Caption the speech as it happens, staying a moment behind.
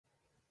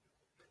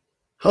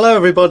Hello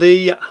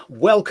everybody,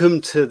 welcome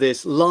to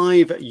this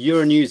live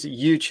Euronews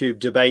YouTube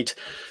debate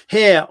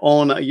here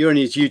on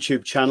Euronews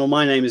YouTube channel.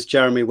 My name is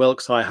Jeremy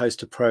Wilkes. I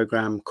host a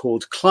program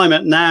called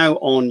Climate Now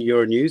on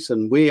Euronews,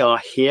 and we are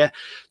here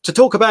to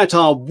talk about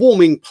our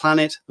warming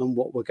planet and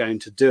what we're going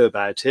to do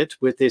about it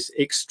with this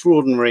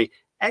extraordinary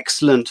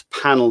excellent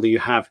panel that you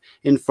have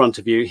in front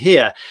of you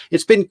here.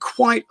 It's been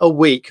quite a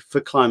week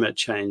for climate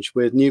change,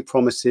 with new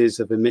promises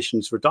of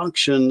emissions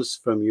reductions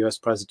from US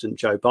President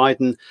Joe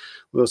Biden.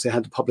 We also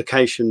had the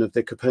publication of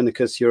the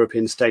Copernicus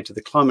European State of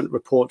the Climate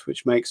Report,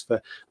 which makes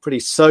for pretty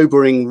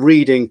sobering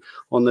reading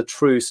on the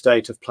true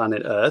state of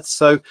planet Earth.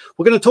 So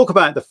we're going to talk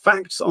about the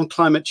facts on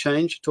climate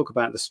change, talk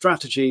about the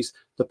strategies,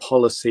 the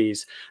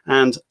policies,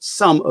 and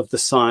some of the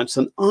science,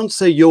 and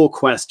answer your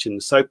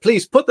questions. So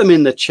please put them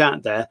in the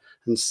chat there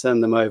and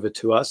send them over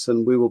to us,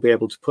 and we will be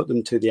able to put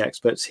them to the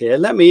experts here.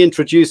 Let me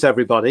introduce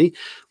everybody.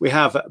 We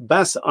have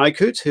Bas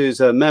Eickhout,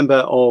 who's a member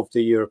of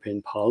the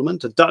European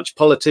Parliament, a Dutch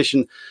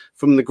politician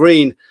from the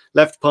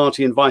GreenLeft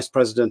party and vice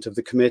president of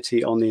the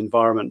Committee on the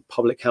Environment,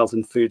 Public Health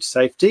and Food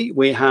Safety.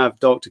 We have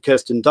Dr.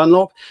 Kirsten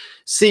Dunlop,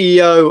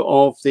 CEO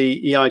of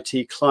the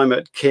EIT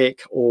Climate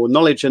Kick, or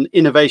Knowledge and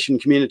Innovation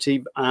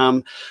Community,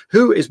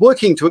 who is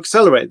working to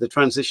accelerate the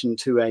transition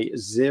to a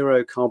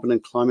zero carbon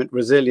and climate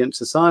resilient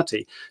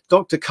society.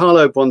 Dr.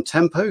 Carlo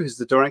Bontempo, who's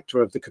the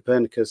director of the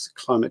Copernicus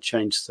Climate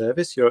Change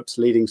Service, Europe's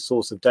leading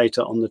source of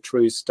data on the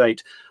true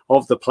state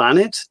of the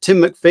planet.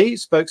 Tim McPhee,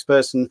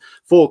 spokesperson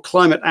for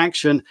climate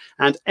action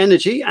and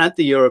energy at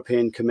the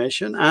European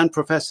Commission, and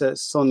Professor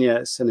Sonia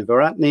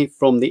Senivaratni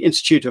from the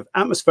Institute of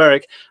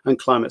Atmospheric and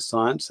Climate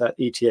Science at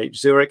ETH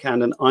Zurich,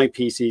 and an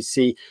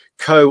IPCC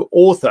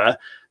co-author.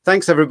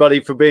 Thanks everybody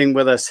for being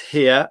with us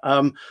here.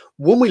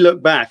 When we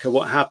look back at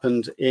what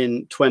happened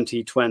in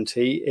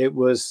 2020, it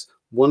was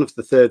one of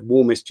the third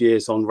warmest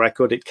years on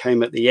record. It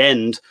came at the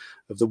end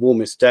of the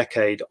warmest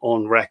decade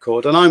on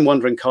record. And I'm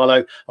wondering,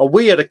 Carlo, are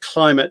we at a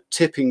climate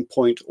tipping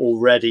point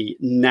already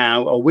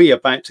now? Are we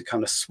about to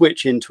kind of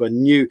switch into a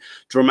new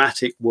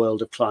dramatic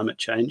world of climate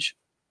change?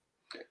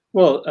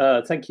 Well,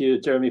 thank you,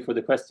 Jeremy, for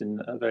the question.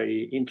 A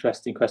very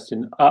interesting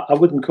question. I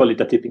wouldn't call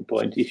it a tipping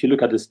point. If you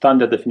look at the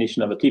standard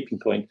definition of a tipping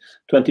point,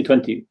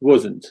 2020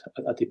 wasn't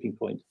a tipping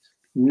point.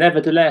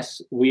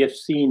 Nevertheless, we have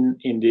seen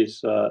in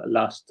this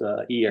last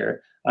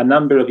year a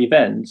number of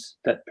events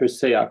that per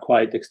se are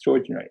quite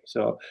extraordinary.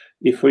 So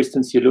if, for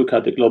instance, you look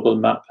at the global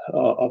map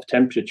of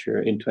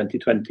temperature in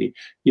 2020,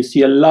 you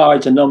see a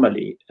large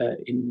anomaly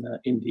in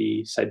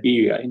the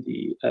Siberia, in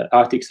the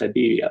Arctic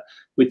Siberia,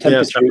 with temperature.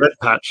 Yes, that red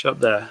patch up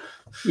there.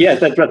 Yeah,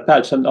 that red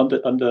patch on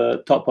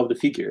the top of the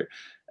figure.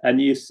 And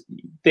you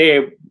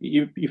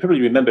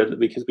probably remember,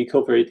 because we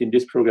covered it in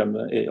this program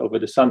over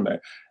the summer.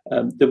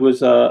 There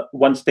was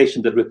one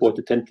station that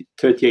reported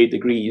 38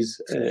 degrees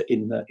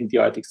in the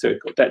Arctic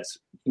Circle. That's,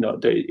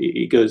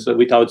 it goes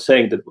without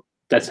saying that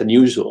that's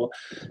unusual.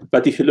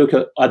 But if you look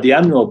at the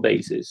annual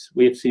basis,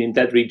 we have seen in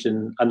that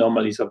region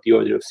anomalies of the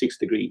order of 6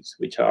 degrees,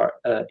 which are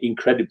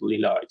incredibly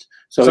large.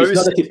 So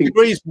it's not 6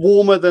 degrees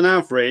warmer than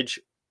average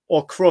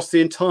across the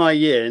entire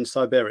year in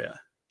Siberia?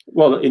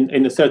 Well,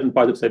 in a certain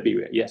part of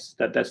Siberia, yes,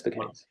 that's the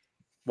case.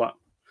 Wow.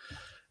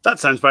 That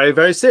sounds very,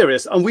 very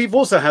serious. And we've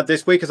also had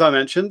this week, as I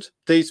mentioned,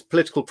 these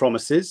political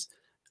promises.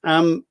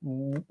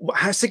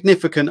 How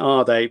significant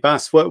are they,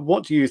 Bas?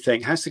 What do you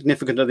think? How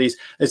significant are these?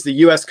 Is the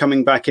US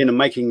coming back in and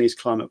making these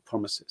climate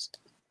promises?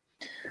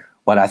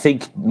 Well, I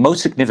think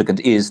most significant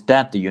is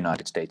that the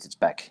United States is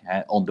back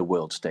on the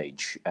world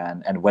stage,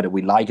 and whether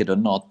we like it or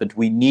not, but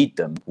we need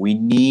them. We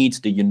need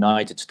the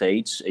United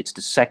States. It's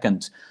the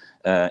second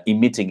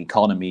emitting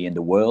economy in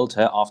the world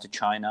after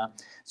China.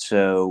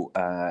 So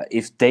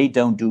if they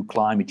don't do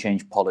climate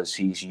change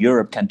policies,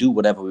 Europe can do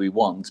whatever we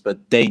want,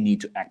 but they need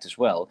to act as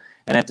well.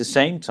 And at the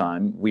same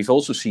time, we've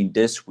also seen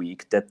this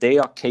week that they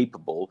are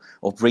capable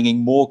of bringing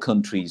more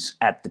countries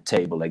at the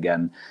table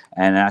again.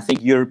 And I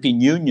think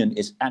European Union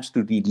is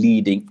absolutely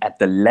leading at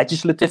the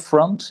legislative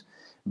front,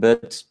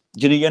 but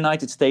the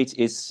United States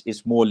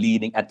is more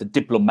leading at the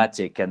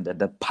diplomatic and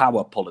the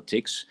power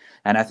politics.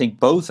 And I think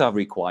both are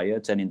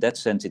required. And in that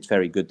sense, it's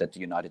very good that the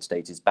United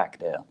States is back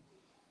there.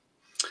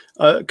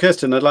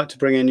 Kirsten, I'd like to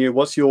bring in you.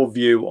 What's your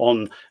view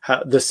on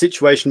the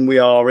situation we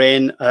are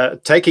in,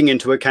 taking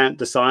into account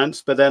the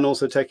science, but then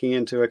also taking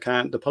into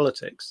account the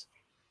politics?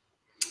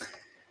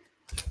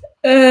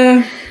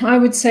 I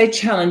would say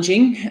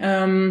challenging.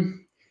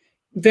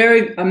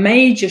 A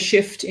major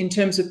shift in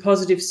terms of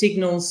positive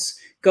signals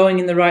going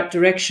in the right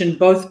direction,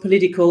 both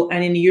political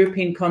and in the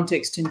European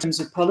context in terms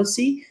of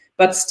policy,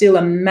 but still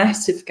a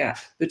massive gap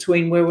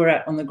between where we're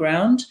at on the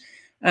ground.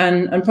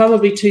 And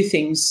probably two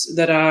things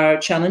that are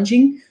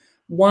challenging.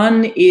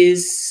 One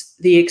is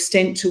the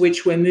extent to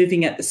which we're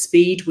moving at the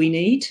speed we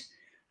need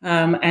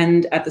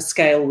and at the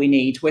scale we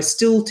need. We're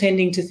still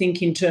tending to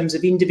think in terms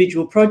of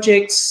individual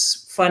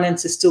projects.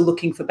 Finance is still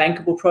looking for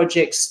bankable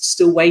projects,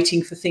 still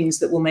waiting for things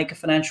that will make a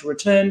financial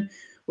return.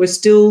 We've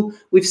still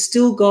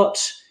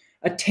got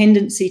a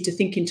tendency to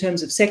think in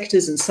terms of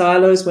sectors and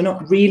silos. We're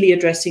not really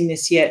addressing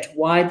this yet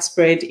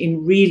widespread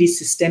in really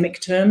systemic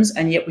terms,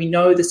 and yet we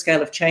know the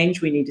scale of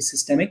change we need is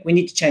systemic. We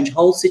need to change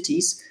whole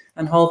cities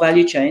and whole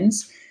value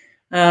chains.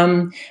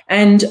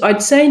 And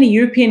I'd say in a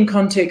European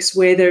context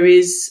where there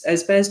is,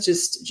 as Bas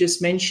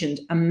just mentioned,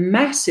 a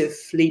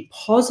massively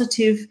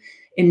positive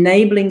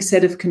enabling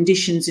set of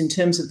conditions in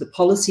terms of the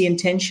policy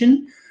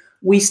intention,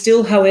 we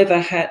still, however,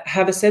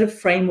 have a set of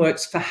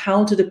frameworks for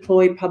how to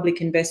deploy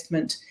public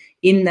investment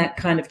in that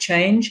kind of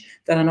change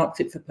that are not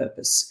fit for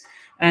purpose.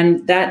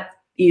 And that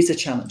is a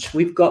challenge.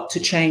 We've got to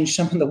change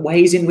some of the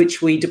ways in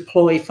which we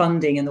deploy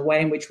funding and the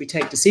way in which we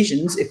take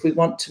decisions if we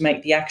want to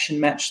make the action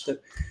match the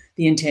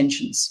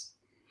intentions.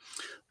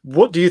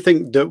 What do you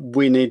think that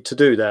we need to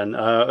do then?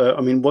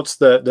 I mean, what's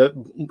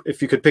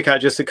if you could pick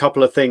out just a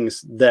couple of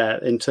things there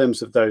in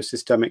terms of those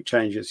systemic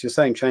changes? You're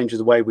saying change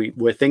the way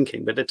we're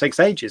thinking, but it takes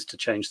ages to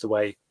change the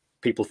way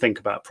people think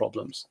about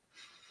problems.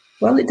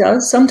 Well, it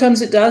does.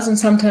 Sometimes it does, and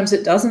sometimes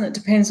it doesn't. It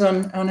depends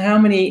on how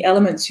many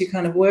elements you're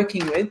kind of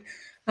working with.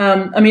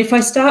 I mean, if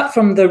I start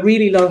from the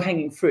really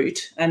low-hanging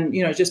fruit and,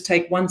 just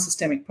take one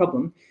systemic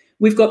problem,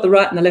 we've got the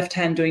right and the left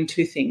hand doing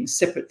two things,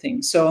 separate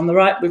things. So on the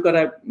right, we've got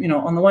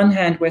on the one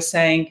hand, we're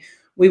saying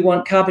we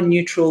want carbon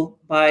neutral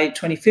by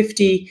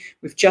 2050.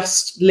 We've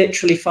just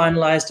literally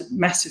finalized a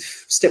massive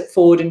step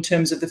forward in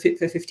terms of the Fit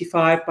for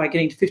 55 by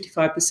getting to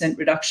 55%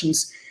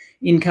 reductions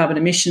in carbon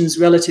emissions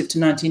relative to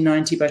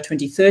 1990 by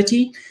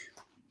 2030.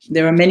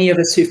 There are many of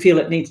us who feel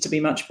it needs to be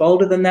much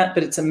bolder than that,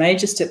 but it's a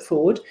major step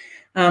forward.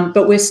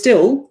 But we're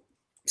still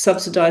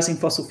subsidizing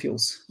fossil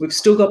fuels. We've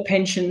still got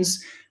pension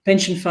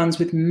funds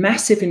with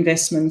massive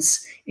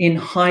investments in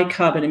high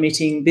carbon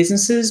emitting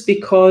businesses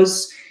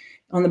because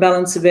on the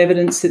balance of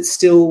evidence, it's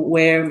still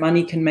where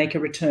money can make a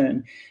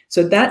return.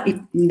 So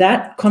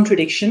that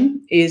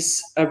contradiction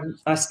is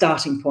a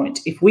starting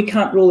point. If we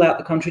can't rule out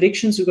the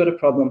contradictions, we've got a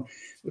problem.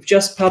 We've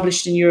just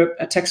published in Europe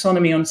a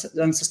taxonomy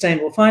on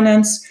sustainable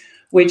finance,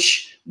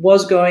 which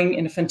was going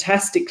in a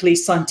fantastically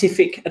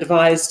scientific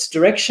advised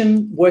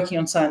direction, working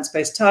on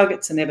science-based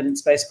targets and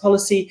evidence-based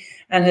policy,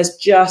 and has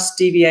just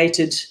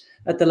deviated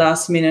at the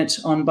last minute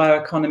on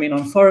bioeconomy and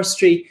on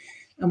forestry.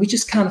 And we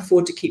just can't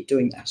afford to keep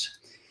doing that.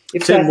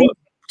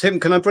 Tim,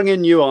 can I bring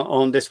in you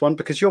on this one?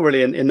 Because you're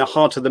really in the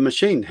heart of the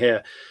machine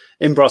here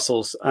in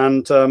Brussels.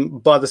 And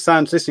by the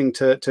sounds, listening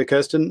to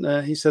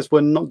Kirsten, he says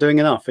we're not doing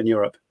enough in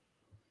Europe.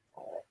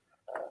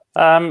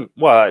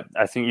 Well,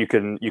 I think you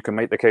can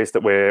make the case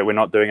that we're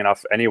not doing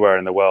enough anywhere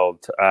in the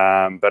world,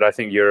 but I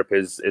think Europe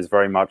is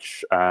very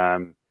much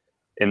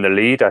in the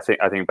lead. I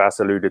think Bas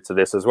alluded to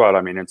this as well.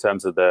 I mean, in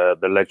terms of the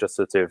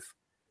legislative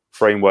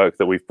framework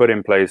that we've put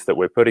in place, that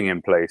we're putting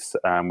in place,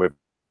 we're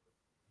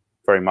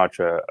very much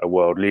a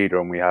world leader,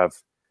 and we have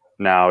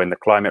now in the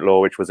climate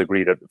law, which was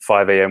agreed at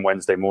 5 a.m.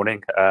 Wednesday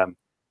morning.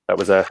 That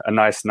was a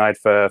nice night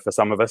for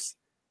some of us.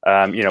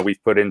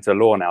 We've put into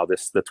law now the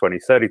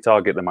 2030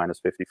 target, the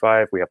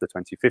 -55. We have the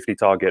 2050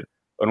 target,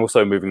 and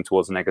also moving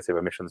towards negative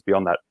emissions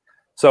beyond that.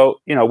 So,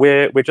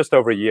 we're just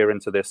over a year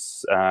into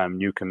this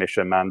new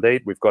Commission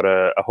mandate. We've got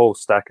a whole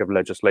stack of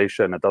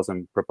legislation, a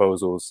dozen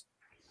proposals,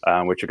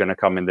 which are going to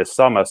come in this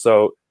summer.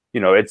 So,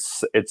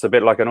 it's a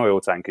bit like an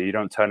oil tanker. You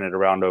don't turn it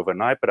around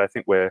overnight, but I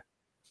think we're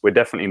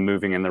definitely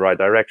moving in the right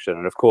direction.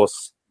 And of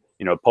course,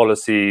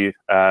 policy,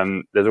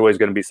 there's always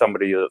going to be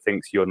somebody that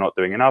thinks you're not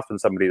doing enough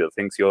and somebody that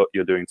thinks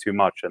you're doing too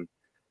much. And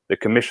the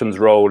Commission's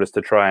role is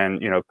to try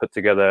and, put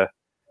together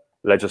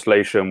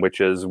legislation which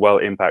is well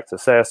impact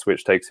assessed,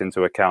 which takes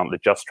into account the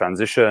just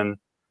transition.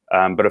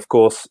 But of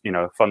course,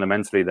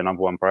 fundamentally, the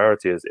number one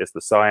priority is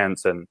the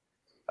science and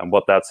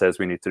what that says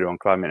we need to do on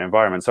climate and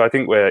environment. So I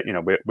think we're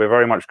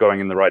very much going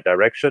in the right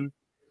direction.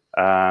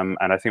 And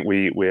I think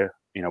we're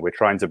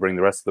trying to bring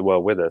the rest of the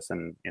world with us.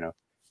 And,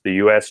 the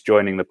US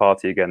joining the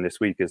party again this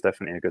week is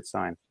definitely a good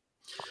sign.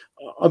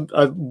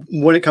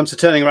 When it comes to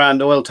turning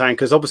around oil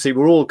tankers, obviously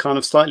we're all kind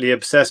of slightly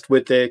obsessed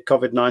with the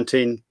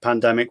COVID-19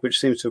 pandemic, which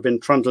seems to have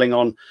been trundling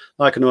on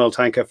like an oil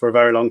tanker for a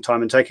very long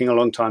time and taking a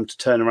long time to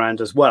turn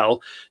around as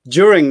well.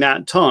 During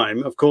that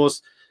time, of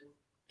course,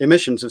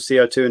 emissions of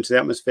CO2 into the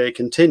atmosphere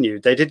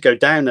continued. They did go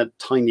down a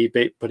tiny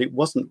bit, but it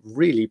wasn't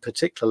really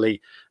particularly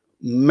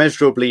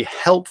measurably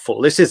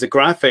helpful. This is a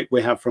graphic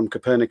we have from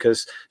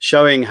Copernicus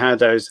showing how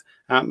those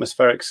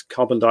atmospheric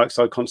carbon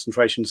dioxide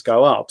concentrations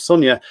go up.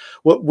 Sonia,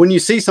 when you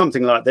see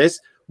something like this,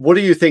 what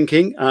are you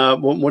thinking?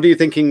 What are you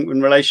thinking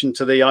in relation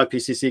to the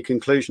IPCC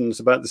conclusions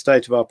about the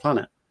state of our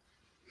planet?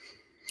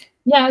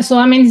 Yeah, so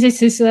I mean,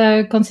 this is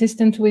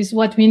consistent with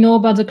what we know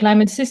about the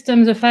climate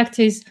system. The fact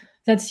is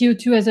that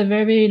CO2 has a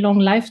very long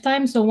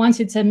lifetime. So once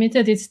it's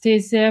emitted, it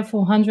stays there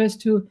for hundreds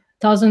to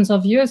thousands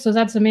of years. So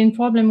that's the main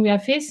problem we are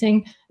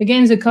facing.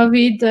 Again, the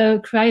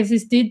COVID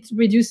crisis did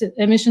reduce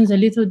emissions a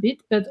little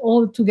bit, but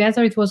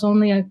altogether it was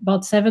only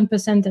about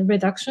 7%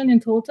 reduction in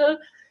total.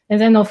 And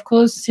then, of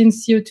course,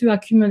 since CO2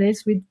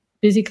 accumulates, we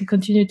basically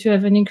continue to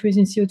have an increase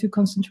in CO2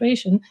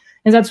 concentration.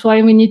 And that's why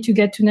we need to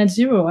get to net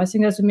zero. I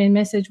think that's the main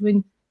message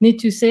we need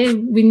to say.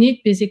 We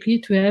need basically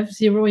to have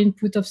zero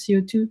input of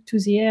CO2 to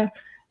the air.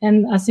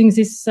 And I think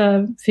this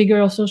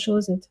figure also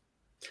shows it.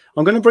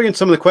 I'm going to bring in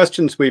some of the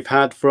questions we've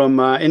had from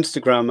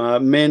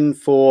Instagram. Min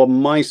for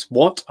Mice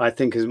What, I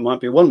think might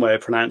be one way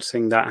of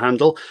pronouncing that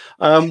handle.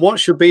 What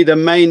should be the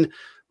main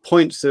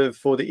points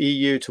for the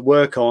EU to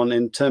work on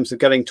in terms of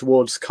getting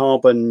towards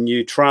carbon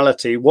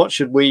neutrality? What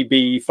should we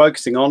be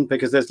focusing on?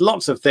 Because there's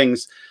lots of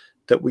things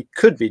that we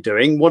could be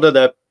doing. What are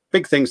the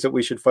big things that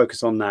we should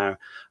focus on now?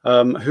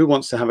 Who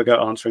wants to have a go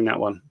at answering that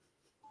one?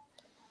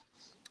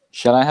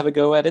 Shall I have a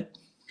go at it?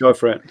 Go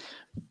for it.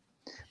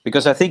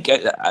 Because I think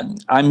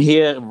I'm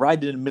here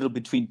right in the middle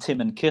between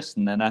Tim and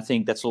Kirsten, and I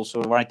think that's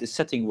also right the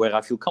setting where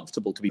I feel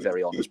comfortable, to be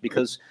very honest.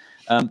 Because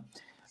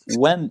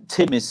when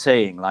Tim is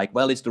saying, like,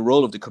 well, it's the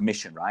role of the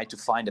Commission, right, to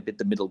find a bit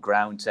the middle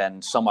ground,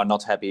 and some are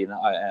not happy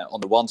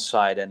on the one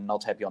side and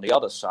not happy on the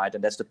other side,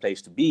 and that's the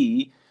place to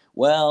be.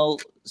 Well,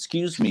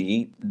 excuse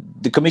me,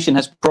 the Commission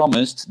has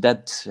promised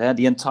that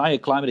the entire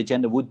climate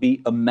agenda would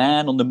be a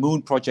man on the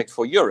moon project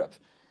for Europe.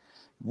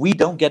 We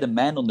don't get a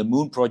man on the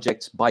moon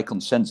project by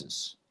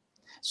consensus.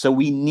 So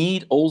we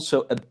need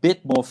also a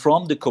bit more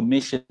from the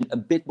Commission, a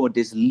bit more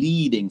this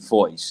leading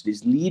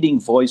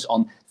voice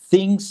on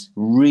things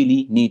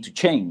really need to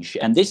change.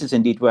 And this is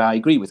indeed where I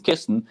agree with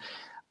Kirsten.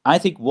 I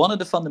think one of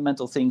the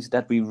fundamental things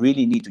that we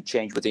really need to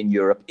change within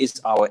Europe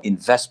is our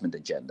investment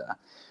agenda.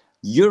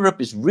 Europe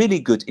is really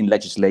good in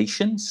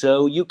legislation,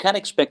 so you can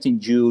expect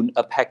in June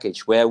a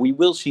package where we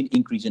will see an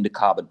increase in the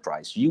carbon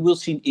price. You will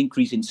see an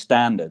increase in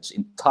standards,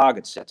 in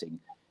target setting.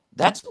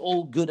 That's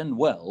all good and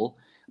well,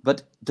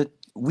 but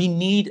we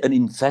need an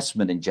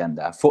investment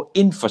agenda for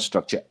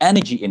infrastructure,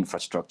 energy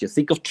infrastructure.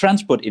 Think of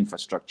transport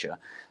infrastructure.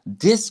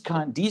 These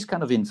kind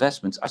of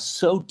investments are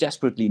so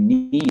desperately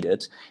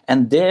needed,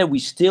 and there we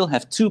still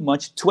have too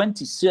much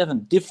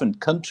 27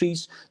 different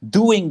countries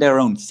doing their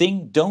own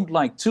thing, don't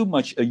like too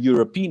much a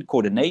European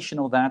coordination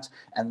of that,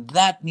 and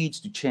that needs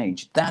to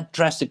change. That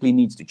drastically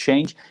needs to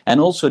change.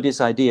 And also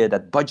this idea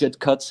that budget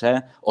cuts,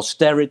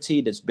 austerity,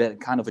 that's been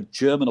kind of a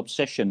German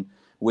obsession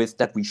with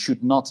that we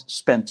should not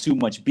spend too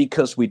much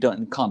because we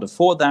can't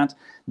afford that.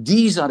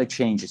 These are the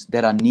changes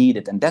that are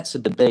needed, and that's a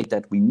debate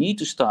that we need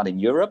to start in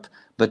Europe,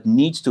 but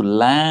needs to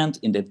land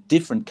in the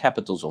different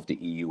capitals of the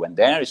EU, and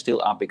there is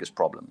still our biggest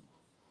problem.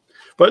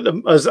 But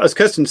as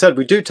Kirsten said,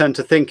 we do tend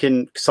to think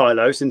in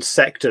silos, in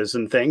sectors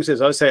and things.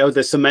 As I say, oh,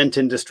 the cement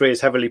industry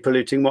is heavily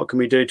polluting. What can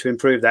we do to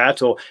improve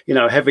that? Or, you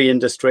know, heavy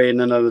industry in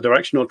another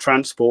direction, or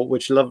transport,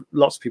 which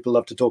lots of people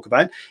love to talk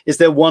about. Is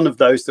there one of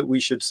those that we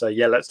should say,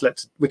 yeah,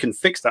 we can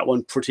fix that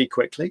one pretty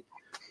quickly?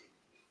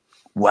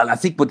 Well, I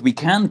think what we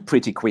can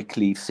pretty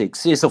quickly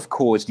fix is, of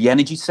course, the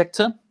energy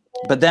sector.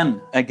 But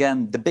then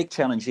again, the big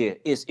challenge here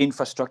is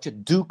infrastructure.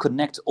 Do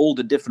connect all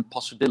the different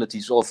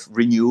possibilities of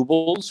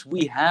renewables.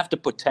 We have the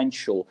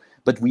potential,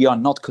 but we are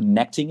not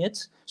connecting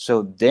it.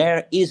 So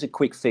there is a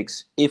quick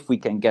fix if we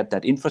can get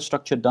that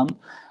infrastructure done.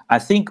 I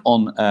think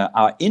on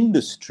our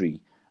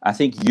industry, I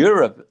think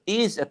Europe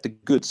is at the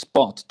good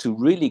spot to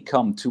really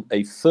come to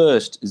a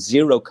first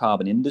zero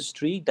carbon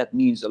industry. That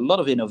means a lot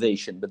of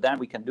innovation, but that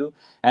we can do.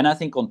 And I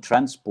think on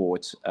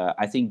transport,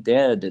 I think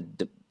there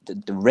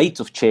the rate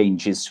of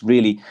change is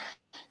really,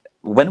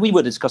 when we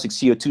were discussing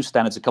CO2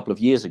 standards a couple of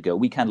years ago,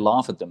 we can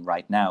laugh at them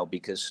right now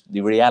because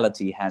the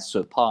reality has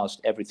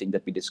surpassed everything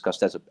that we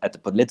discussed at the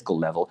political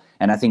level.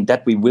 And I think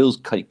that we will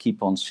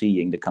keep on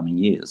seeing the coming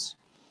years.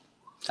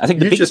 I think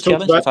the biggest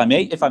challenge, if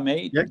I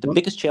may, yeah, the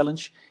biggest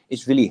challenge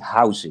is really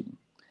housing.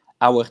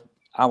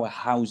 Our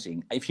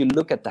housing. If you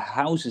look at the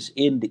houses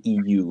in the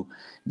EU,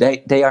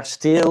 they are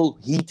still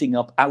heating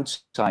up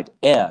outside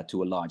air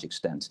to a large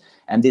extent.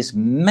 And this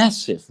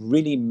massive,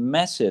 really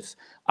massive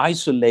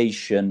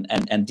isolation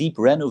and deep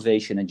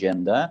renovation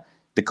agenda,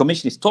 the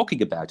Commission is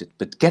talking about it,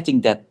 but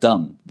getting that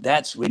done,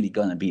 that's really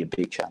going to be a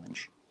big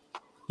challenge.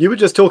 You were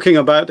just talking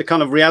about the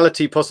kind of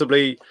reality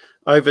possibly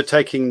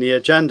overtaking the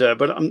agenda,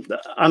 but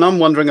I'm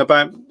wondering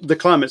about the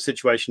climate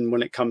situation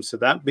when it comes to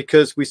that,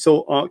 because we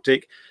saw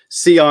Arctic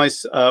sea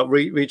ice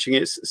reaching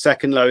its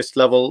second lowest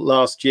level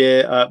last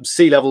year.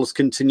 Sea levels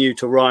continue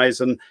to rise,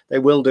 and they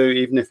will do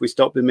even if we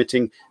stop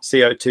emitting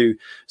CO2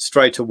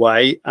 straight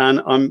away.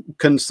 And I'm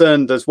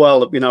concerned as well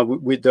that, you know,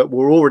 that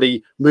we're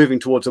already moving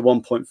towards a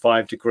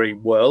 1.5 degree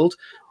world.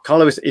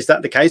 Carlo, is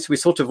that the case? We're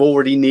sort of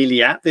already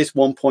nearly at this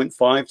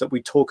 1.5 that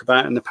we talk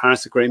about in the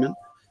Paris Agreement.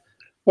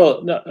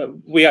 Well,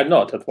 no, we are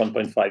not at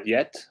 1.5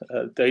 yet.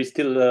 There is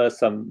still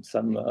some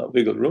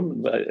wiggle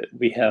room.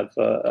 We have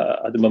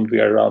at the moment we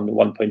are around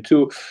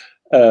 1.2.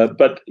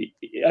 But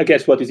I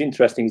guess what is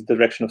interesting is the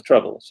direction of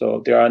travel.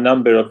 So there are a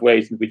number of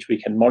ways in which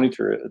we can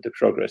monitor the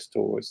progress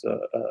towards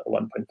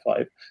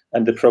 1.5,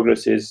 and the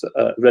progress is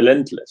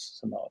relentless.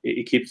 Somehow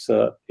it keeps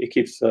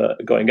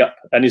going up,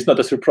 and it's not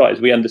a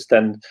surprise. We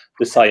understand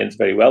the science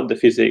very well. The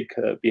physics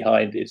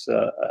behind is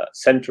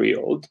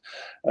century-old,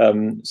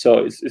 so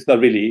it's not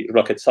really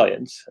rocket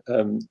science.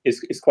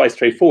 It's quite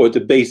straightforward,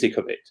 the basic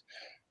of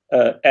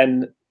it,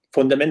 and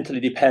fundamentally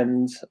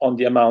depends on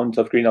the amount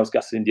of greenhouse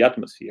gases in the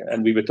atmosphere.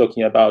 And we were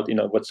talking about,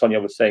 what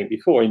Sonia was saying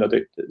before,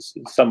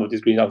 some of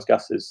these greenhouse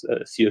gases,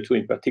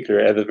 CO2 in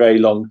particular, have a very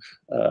long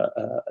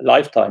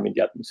lifetime in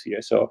the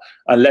atmosphere. So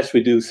unless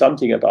we do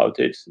something about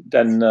it,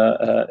 then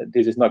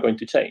this is not going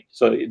to change.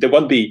 So there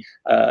won't be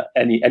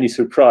any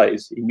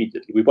surprise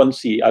immediately. We won't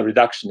see a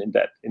reduction in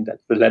that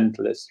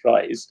relentless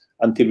rise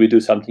until we do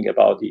something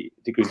about the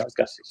greenhouse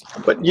gases.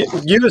 But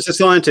you as a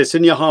scientist,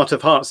 in your heart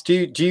of hearts,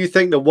 do you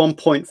think the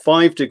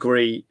 1.5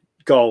 degree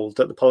goal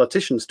that the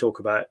politicians talk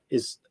about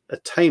is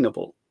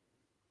attainable?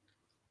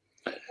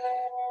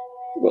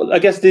 Well, I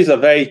guess this is a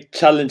very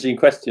challenging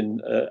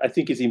question. I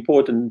think it's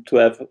important to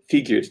have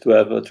figures, to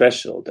have a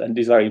threshold, and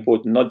these are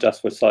important not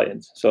just for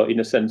science. So in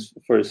a sense,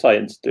 for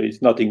science, there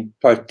is nothing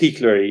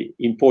particularly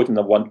important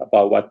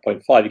about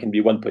 1.5. It can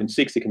be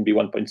 1.6, it can be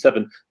 1.7.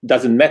 It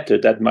doesn't matter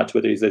that much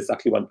whether it's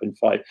exactly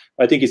 1.5.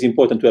 I think it's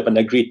important to have an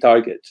agreed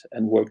target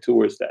and work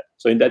towards that.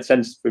 So in that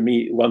sense, for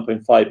me,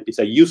 1.5 is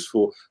a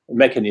useful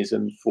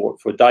mechanism for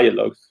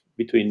dialogue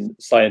between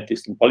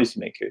scientists and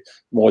policymakers,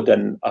 more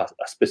than a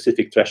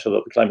specific threshold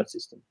of the climate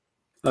system.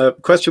 A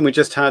question we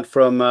just had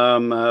from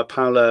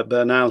Paula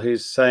Bernal,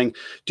 who's saying,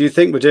 do you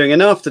think we're doing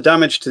enough? The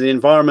damage to the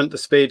environment, the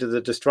speed of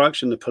the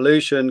destruction, the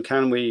pollution,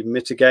 can we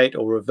mitigate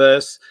or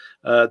reverse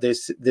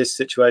this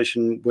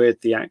situation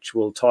with the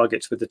actual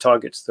targets, with the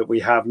targets that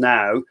we have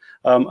now?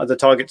 Are the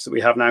targets that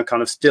we have now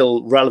kind of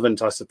still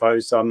relevant, I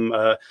suppose,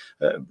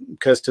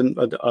 Kirsten,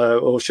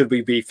 or should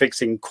we be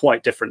fixing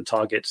quite different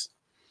targets?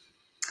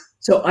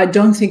 So I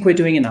don't think we're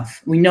doing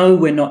enough. We know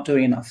we're not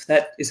doing enough.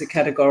 That is a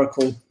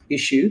categorical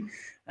issue.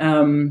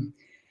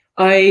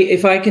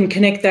 If I can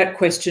connect that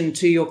question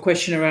to your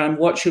question around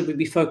what should we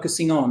be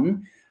focusing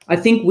on, I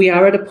think we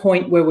are at a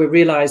point where we're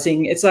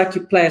realizing it's like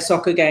you play a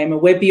soccer game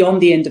and we're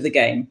beyond the end of the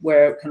game.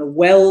 We're kind of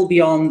well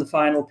beyond the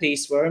final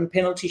piece. We're in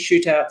penalty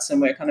shootouts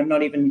and we're kind of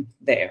not even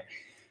there.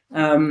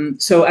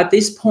 So at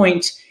this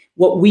point,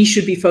 what we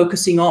should be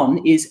focusing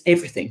on is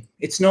everything.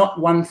 It's not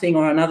one thing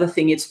or another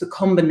thing. It's the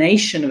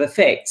combination of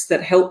effects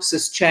that helps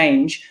us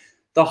change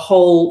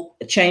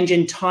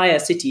entire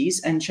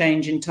cities and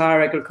change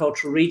entire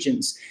agricultural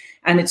regions.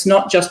 And it's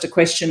not just a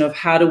question of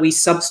how do we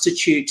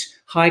substitute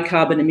high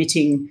carbon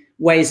emitting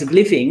ways of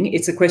living.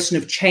 It's a question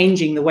of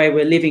changing the way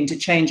we're living to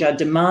change our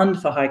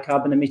demand for high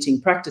carbon emitting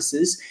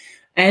practices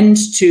and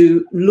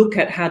to look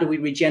at how do we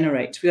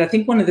regenerate. Because I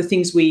think one of the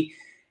things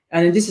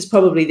and this is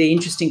probably the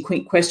interesting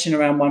question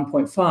around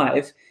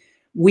 1.5,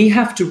 we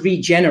have to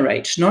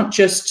regenerate, not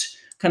just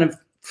kind of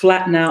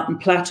flatten out and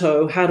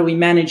plateau. How do we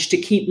manage to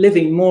keep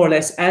living more or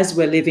less as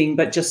we're living,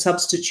 but just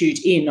substitute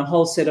in a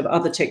whole set of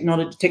other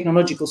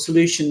technological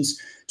solutions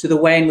to the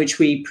way in which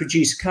we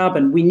produce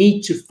carbon? We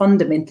need to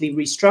fundamentally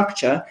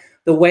restructure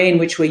the way in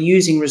which we're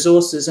using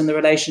resources and the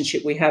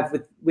relationship we have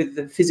with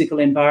the physical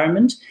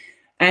environment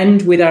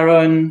and with our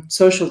own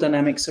social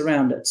dynamics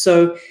around it.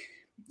 So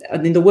I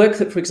mean, the work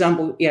that, for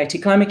example,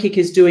 EIT Climate Kick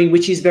is doing,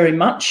 which is very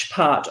much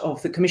part of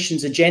the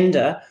Commission's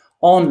agenda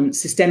on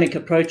systemic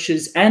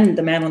approaches and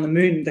the man on the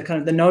moon,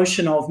 the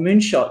notion of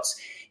moonshots,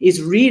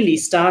 is really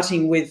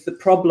starting with the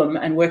problem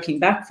and working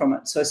back from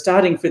it. So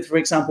starting with, for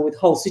example, with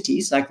whole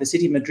cities like the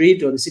city of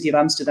Madrid or the city of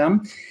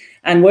Amsterdam,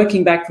 and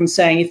working back from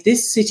saying if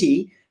this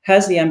city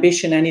has the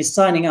ambition and is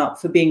signing up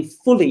for being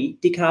fully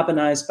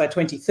decarbonized by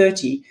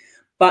 2030,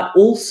 but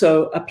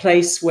also a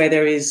place where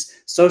there is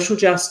social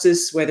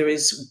justice, where there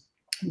is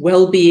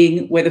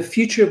well-being, where the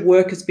future of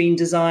work has been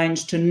designed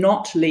to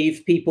not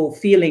leave people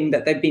feeling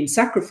that they've been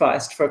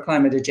sacrificed for a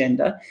climate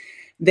agenda,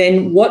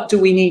 then what do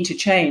we need to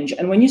change?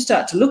 And when you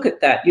start to look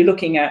at that, you're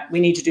looking at, we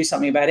need to do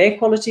something about air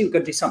quality, we've got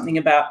to do something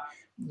about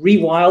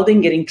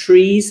rewilding, getting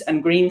trees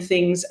and green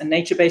things and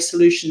nature-based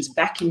solutions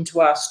back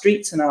into our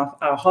streets and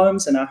our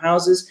homes and our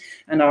houses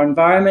and our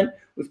environment.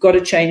 We've got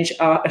to change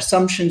our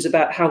assumptions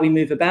about how we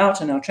move about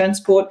and our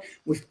transport.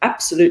 We've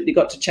absolutely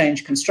got to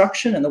change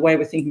construction and the way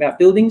we're thinking about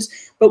buildings.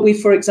 But we,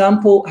 for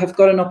example, have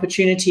got an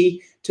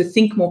opportunity to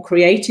think more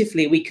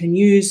creatively. We can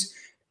use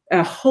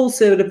a whole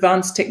set of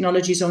advanced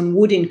technologies on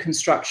wood in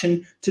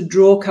construction to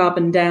draw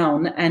carbon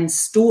down and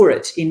store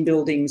it in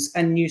buildings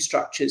and new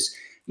structures.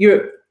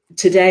 Europe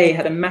today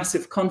had a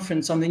massive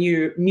conference on the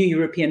new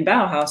European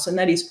Bauhaus, and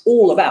that is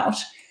all about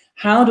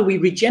how do we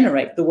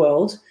regenerate the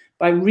world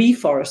by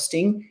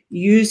reforesting,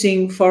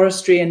 using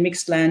forestry and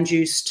mixed land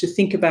use to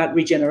think about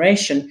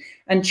regeneration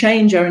and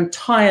change our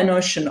entire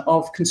notion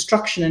of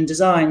construction and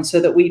design so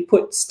that we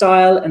put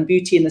style and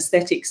beauty and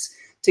aesthetics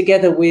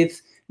together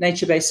with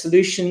nature-based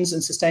solutions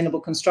and sustainable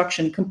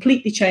construction,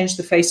 completely change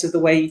the face of the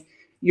way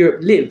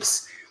Europe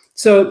lives.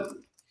 So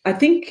I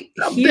think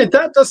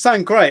that does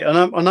sound great, and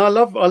I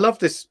love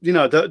this,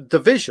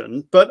 the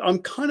vision. But I'm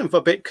kind of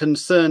a bit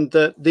concerned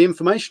that the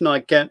information I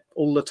get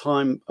all the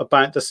time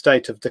about the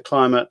state of the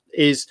climate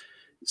is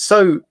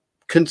so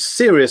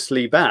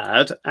seriously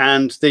bad,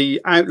 and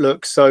the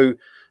outlook so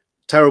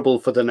terrible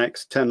for the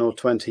next 10 or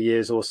 20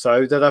 years or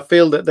so, that I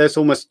feel that there's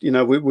almost,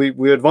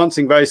 we're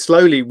advancing very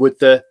slowly with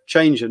the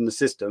change in the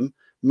system.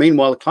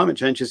 Meanwhile, climate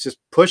change is just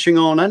pushing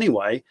on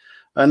anyway.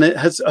 And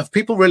have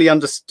people really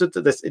understood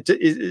that this?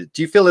 Do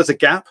you feel there's a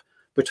gap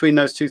between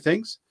those two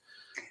things?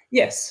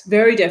 Yes,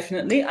 very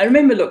definitely. I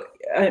remember, look,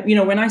 you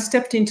know, when I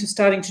stepped into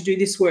starting to do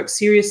this work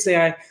seriously,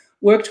 I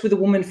worked with a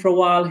woman for a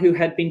while who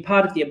had been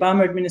part of the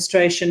Obama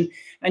administration.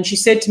 And she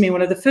said to me,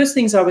 one of the first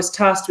things I was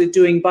tasked with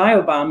doing by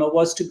Obama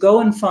was to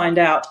go and find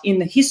out in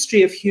the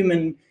history of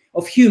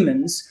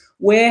humans,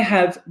 where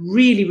have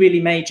really, really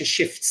major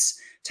shifts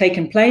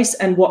taken place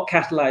and what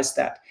catalyzed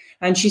that.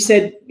 And she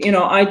said, you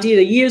know, I did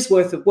a year's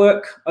worth of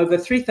work, over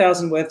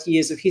 3,000 worth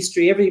years of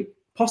history, every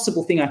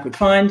possible thing I could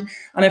find.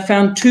 And I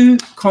found two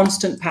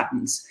constant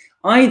patterns.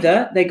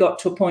 Either they got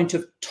to a point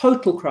of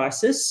total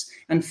crisis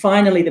and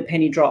finally the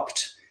penny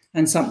dropped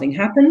and something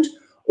happened,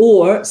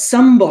 or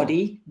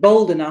somebody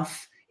bold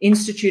enough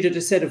instituted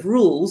a set of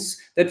rules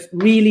that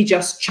really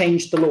just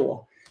changed the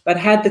law, but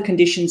had the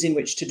conditions in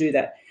which to do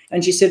that.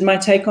 And she said, my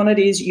take on it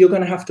is you're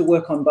going to have to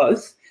work on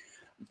both.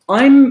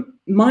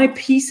 My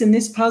piece in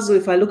this puzzle,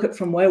 if I look at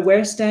from where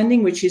we're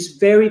standing, which is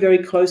very, very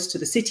close to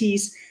the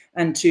cities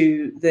and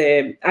to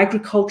the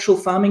agricultural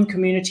farming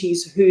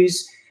communities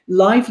whose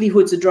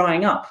livelihoods are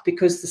drying up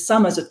because the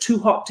summers are too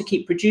hot to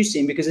keep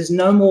producing, because there's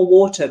no more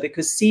water,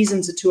 because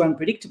seasons are too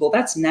unpredictable.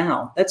 That's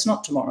now, that's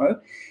not tomorrow.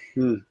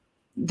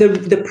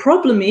 The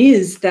problem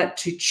is that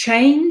to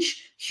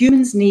change,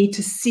 humans need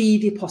to see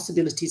the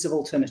possibilities of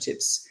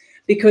alternatives,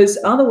 because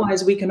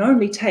otherwise we can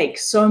only take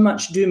so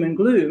much doom and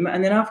gloom.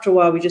 And then after a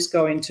while, we just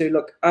go into,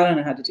 look, I don't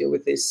know how to deal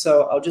with this,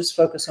 so I'll just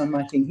focus on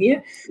my thing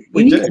here.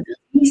 We need to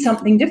see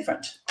something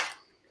different.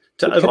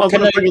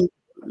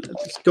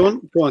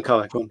 Go on,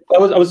 Carla, go on.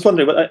 I was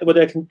wondering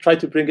whether I can try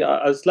to bring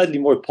a slightly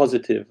more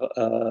positive.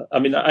 I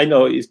mean, I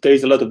know there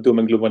is a lot of doom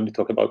and gloom when we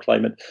talk about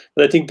climate,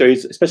 but I think there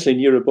is, especially in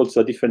Europe,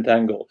 also a different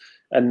angle,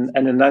 and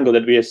an angle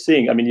that we are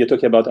seeing. I mean, you're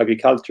talking about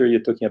agriculture,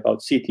 you're talking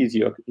about cities,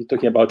 you're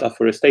talking about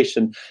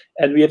afforestation,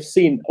 and we have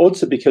seen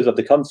also, because of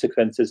the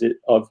consequences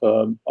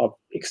of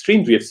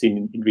extremes we have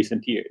seen in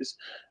recent years,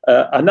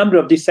 a number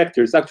of these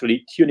sectors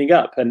actually tuning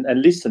up and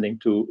listening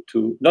to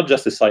not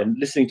just the science,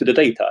 listening to the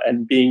data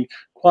and being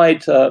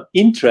quite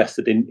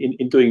interested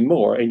in doing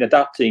more, in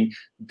adapting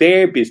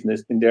their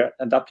business,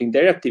 adapting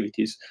their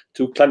activities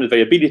to climate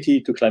variability,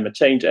 to climate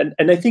change. And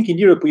I think in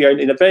Europe, we are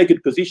in a very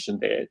good position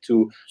there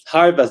to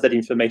harvest that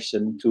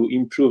information, to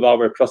improve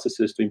our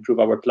processes, to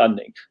improve our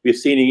planning. We are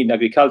seeing it in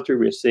agriculture,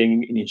 we are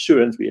seeing it in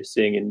insurance, we are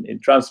seeing it in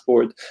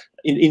transport,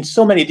 in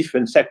so many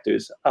different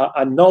sectors,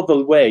 a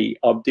novel way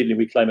of dealing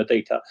with climate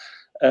data.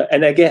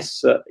 And I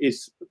guess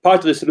is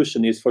part of the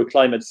solution is for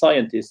climate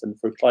scientists and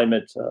for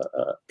climate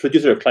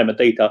producers of climate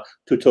data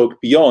to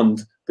talk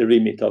beyond the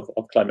remit of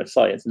climate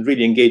science and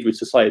really engage with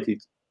society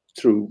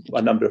through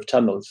a number of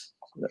channels,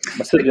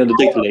 certainly on the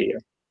data layer.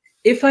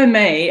 If I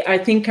may, I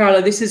think,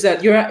 Carla, this is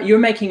you're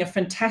making a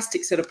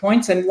fantastic set of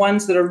points, and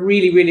ones that are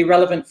really, really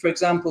relevant, for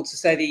example, to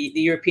say the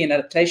European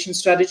adaptation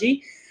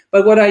strategy.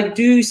 But what I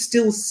do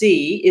still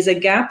see is a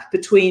gap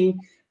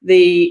between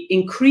the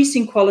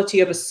increasing quality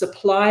of a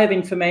supply of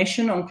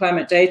information on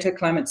climate data,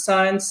 climate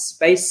science,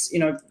 space,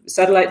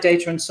 satellite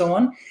data, and so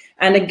on,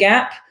 and a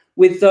gap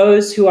with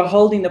those who are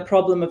holding the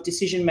problem of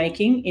decision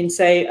making in,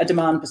 say, a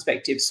demand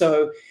perspective.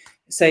 So,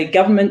 say,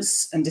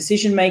 governments and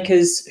decision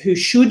makers who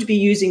should be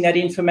using that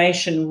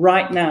information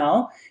right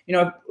now.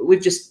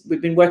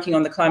 We've been working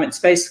on the climate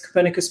space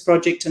Copernicus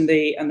project and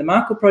the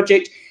Marco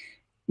project.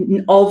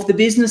 Of the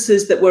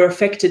businesses that were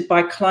affected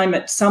by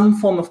some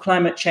form of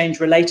climate change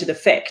related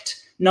effect,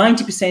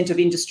 90% of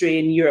industry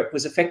in Europe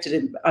was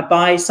affected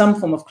by some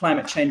form of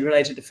climate change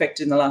related effect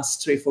in the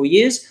last 3 or 4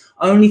 years.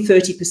 Only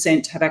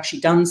 30% have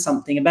actually done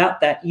something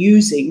about that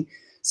using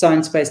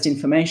science-based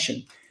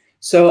information.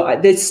 So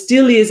there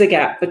still is a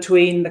gap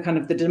between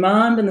the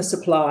demand and the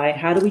supply.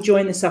 How do we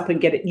join this up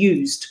and get it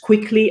used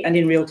quickly and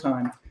in real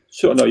time?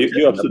 Sure, no,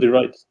 you're absolutely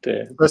right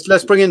there.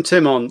 Let's bring in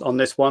Tim on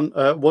this one.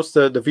 What's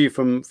the view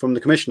from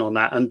the Commission on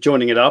that and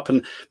joining it up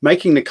and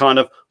making the kind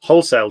of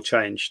wholesale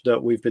change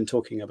that we've been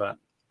talking about?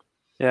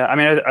 Yeah, I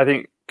mean, I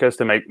think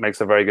Kirsten makes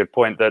a very good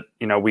point that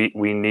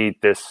we need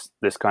this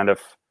kind of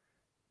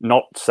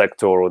not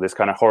sectoral, this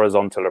kind of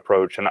horizontal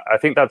approach, and I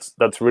think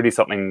that's really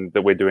something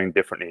that we're doing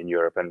differently in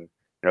Europe. And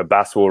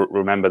Bas will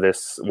remember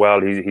this well.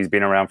 He's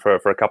been around for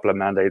a couple of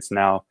mandates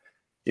now.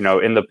 In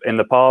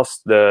the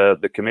past,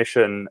 the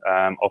Commission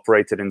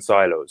operated in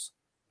silos,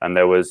 and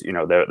there was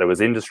there was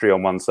industry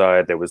on one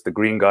side, there was the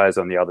green guys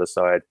on the other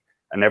side,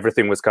 and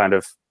everything was kind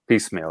of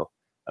piecemeal.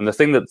 And the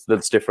thing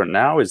that's different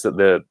now is that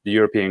the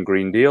European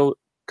Green Deal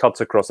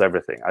cuts across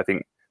everything. I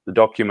think the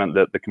document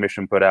that the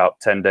Commission put out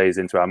 10 days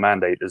into our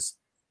mandate is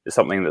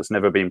something that's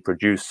never been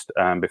produced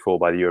before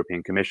by the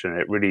European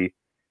Commission.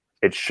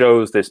 It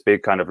shows this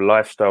big kind of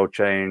lifestyle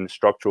change,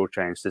 structural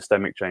change,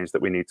 systemic change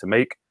that we need to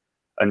make,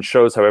 and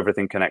shows how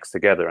everything connects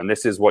together. And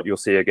this is what you'll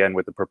see again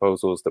with the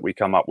proposals that we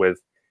come up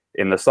with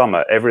in the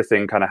summer.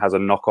 Everything kind of has a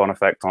knock-on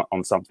effect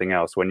on something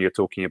else. When you're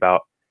talking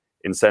about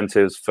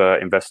incentives for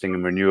investing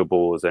in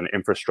renewables and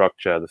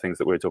infrastructure, the things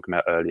that we were talking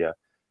about earlier,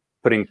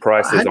 putting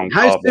prices on carbon.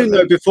 How soon,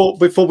 though,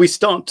 before we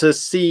start to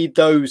see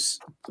those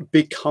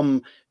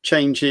become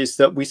changes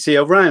that we see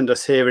around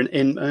us here in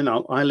you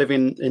know, I live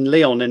in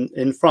Lyon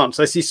in France.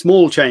 I see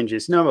small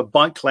changes, you know, a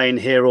bike lane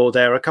here or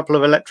there, a couple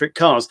of electric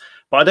cars,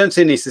 but I don't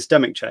see any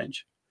systemic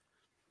change.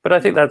 But I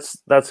think that's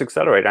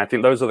accelerating. I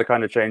think those are the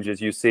kind of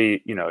changes you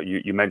see. You know,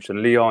 you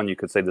mentioned Lyon. You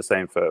could say the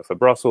same for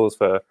Brussels,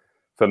 for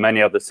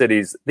many other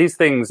cities. These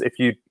things, if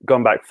you'd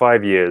gone back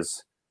 5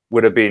 years,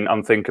 would have been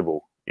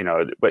unthinkable. You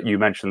know, but you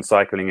mentioned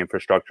cycling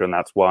infrastructure, and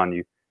that's one.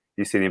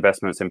 You see the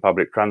investments in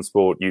public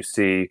transport. You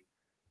see,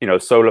 you know,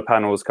 solar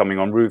panels coming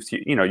on roofs.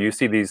 You know, you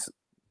see these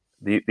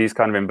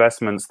kind of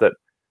investments that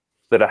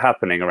are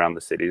happening around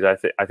the cities.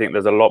 I think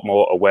there's a lot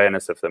more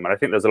awareness of them, and I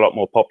think there's a lot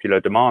more popular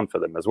demand for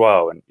them as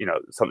well. And you know,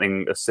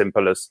 something as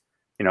simple as,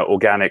 you know,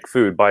 organic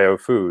food, bio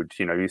food.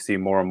 You know, you see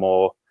more and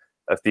more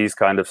of these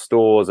kind of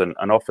stores and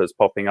offers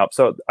popping up.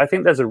 So I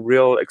think there's a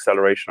real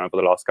acceleration over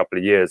the last couple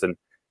of years, and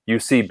you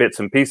see bits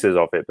and pieces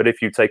of it. But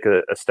if you take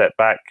a step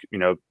back, you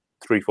know,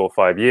 3, 4,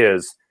 5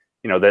 years,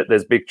 you know,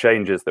 there's big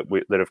changes that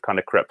have kind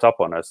of crept up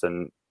on us,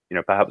 and you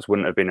know, perhaps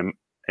wouldn't have been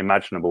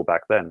imaginable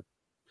back then.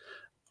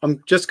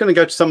 I'm just going to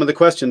go to some of the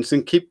questions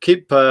and keep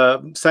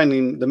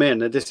sending them in.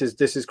 This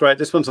is great.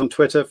 This one's on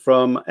Twitter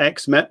from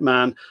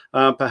ex-Metman.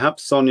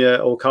 Perhaps Sonia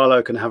or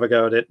Carlo can have a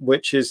go at it,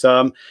 which is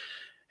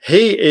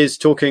he is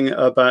talking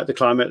about the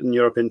climate in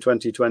Europe in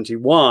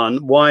 2021.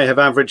 Why have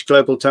average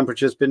global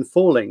temperatures been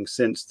falling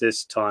since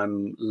this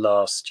time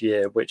last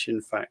year? Which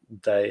in fact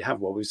they have.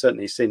 Well, we've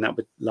certainly seen that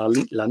with La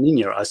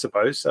Nina, I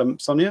suppose.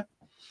 Sonia?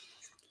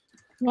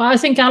 Well, I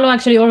think Carlo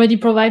actually already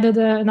provided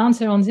an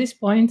answer on this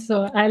point,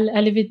 so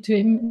I'll leave it to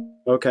him.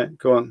 Okay,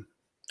 go on.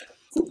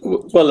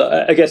 Well,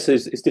 I guess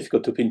it's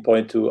difficult to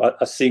pinpoint to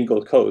a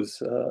single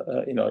cause.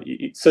 You know,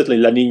 certainly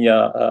La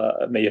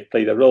Nina may have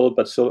played a role,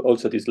 but so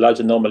also these large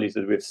anomalies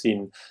that we've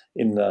seen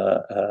in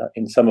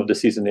some of the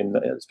season,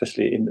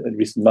 especially in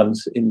recent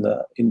months, in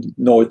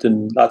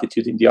northern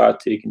latitude, in the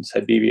Arctic, in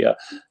Siberia,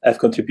 have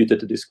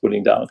contributed to this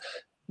cooling down.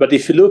 But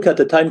if you look at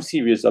the time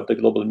series of the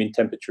global mean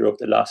temperature of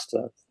the last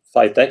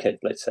 5 decades,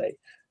 let's say,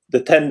 the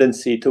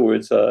tendency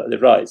towards the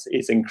rise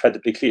is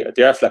incredibly clear.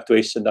 There are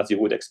fluctuations, as you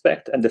would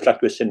expect, and the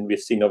fluctuation we've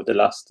seen over the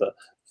last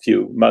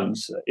few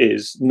months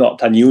is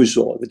not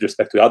unusual with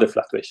respect to other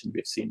fluctuations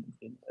we've seen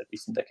in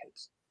recent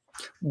decades.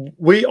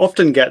 We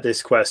often get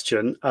this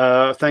question.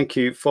 Thank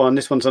you for, and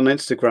this one's on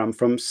Instagram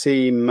from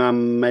C.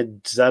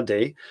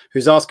 Mamedzadeh,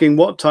 who's asking,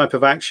 what type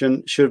of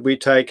action should we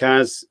take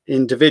as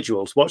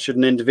individuals? What should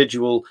an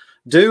individual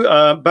do?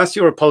 Bas,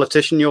 you're a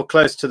politician, you're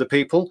close to the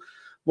people.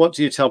 What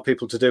do you tell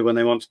people to do when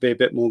they want to be a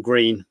bit more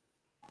green?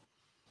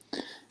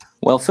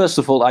 Well, first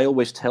of all, I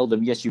always tell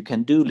them, yes, you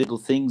can do little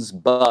things,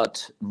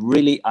 but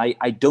really,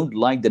 I don't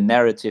like the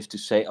narrative to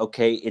say,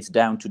 okay, it's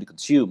down to the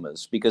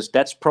consumers, because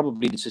that's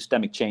probably the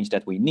systemic change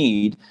that we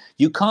need.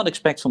 You can't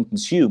expect from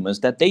consumers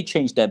that they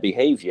change their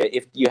behavior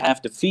if you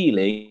have the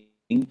feeling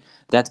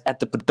that at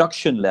the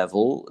production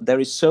level, there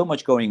is so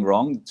much going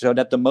wrong, so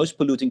that the most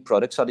polluting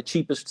products are the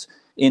cheapest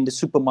in the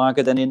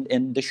supermarket and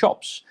in the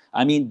shops.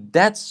 I mean,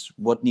 that's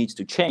what needs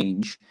to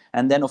change.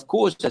 And then, of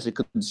course, as a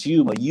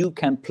consumer, you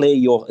can play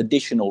your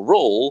additional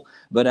role.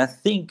 But I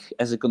think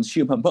as a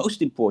consumer,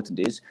 most important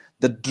is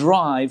the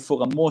drive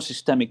for a more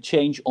systemic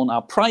change on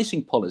our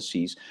pricing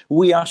policies.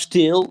 We are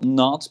still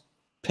not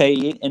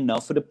paying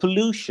enough for the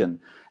pollution.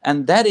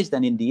 And that is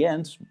then in the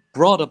end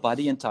brought up by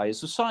the entire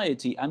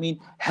society. I mean,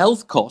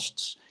 health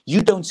costs,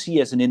 you don't see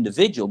as an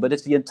individual, but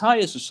it's the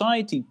entire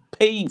society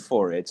paying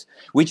for it,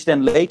 which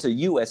then later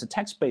you as a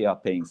taxpayer are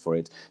paying for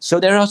it. So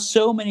there are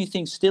so many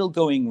things still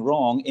going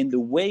wrong in the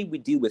way we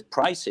deal with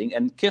pricing.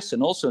 And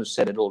Kirsten also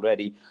said it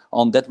already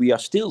on that we are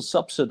still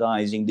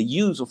subsidizing the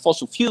use of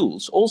fossil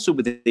fuels, also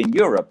within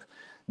Europe.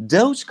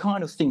 Those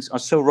kind of things are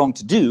so wrong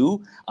to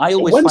do. I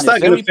always When's find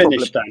that it very going to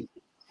finish, Dan?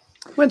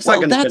 When's that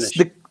going to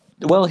finish?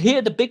 Well,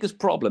 here the biggest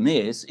problem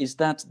is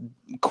that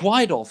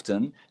quite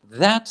often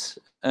that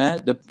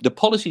the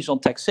policies on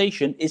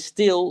taxation is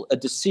still a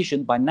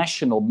decision by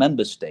national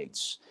member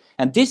states.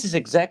 And this is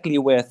exactly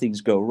where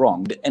things go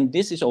wrong. And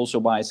this is also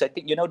why I said,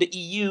 you know, the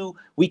EU,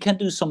 we can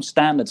do some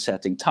standard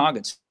setting,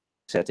 target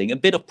setting, a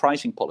bit of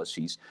pricing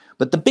policies.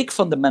 But the big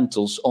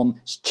fundamentals on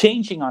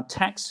changing our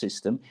tax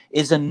system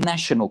is a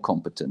national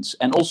competence.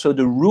 And also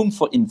the room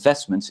for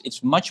investments,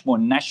 it's much more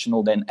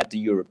national than at the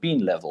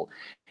European level.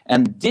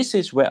 And this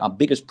is where our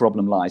biggest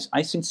problem lies.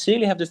 I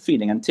sincerely have the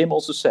feeling, and Tim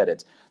also said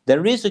it,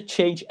 there is a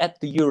change at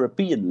the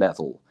European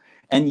level.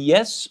 And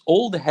yes,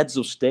 all the heads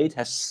of state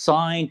has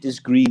signed this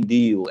Green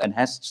Deal and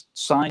has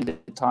signed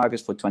the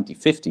targets for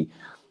 2050,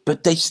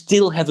 but they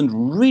still haven't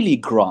really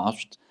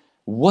grasped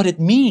what it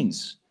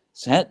means.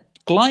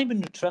 Climate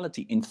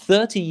neutrality in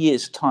 30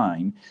 years'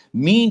 time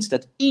means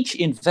that each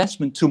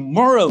investment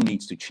tomorrow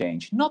needs to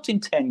change, not in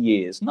 10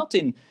 years, not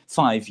in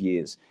 5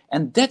 years.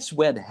 And that's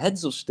where the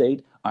heads of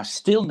state are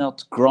still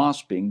not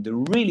grasping the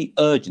really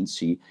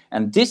urgency.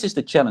 And this is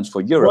the challenge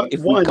for Europe.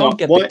 If we can't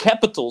get the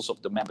capitals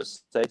of the member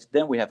states,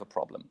 then we have a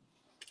problem.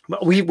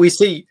 We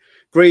see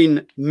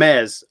green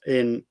mayors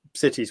in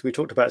cities. We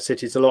talked about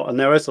cities a lot, and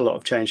there is a lot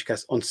of change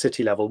on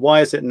city level.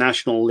 Why is it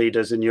national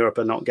leaders in Europe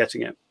are not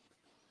getting it?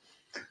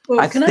 Well,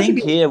 I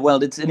think here,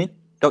 well, it's an...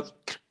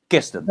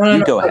 Kirsten,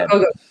 you go ahead.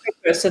 Go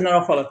first and then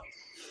I'll follow.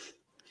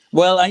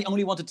 Well, I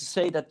only wanted to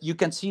say that you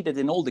can see that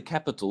in all the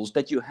capitals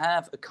that you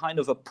have a kind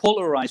of a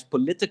polarized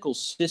political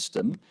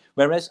system,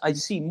 whereas I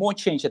see more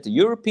change at the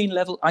European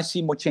level, I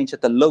see more change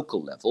at the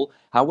local level.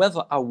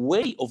 However, our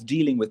way of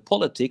dealing with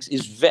politics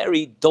is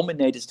very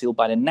dominated still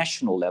by the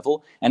national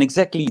level. And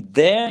exactly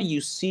there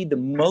you see the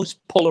most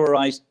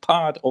polarized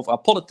part of our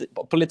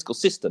political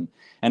system.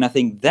 And I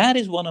think that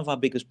is one of our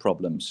biggest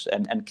problems.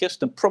 And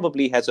Kirsten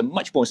probably has a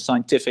much more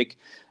scientific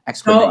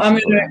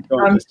explanation. No,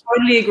 I'm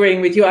totally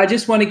agreeing with you. I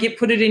just want to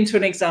put it into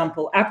an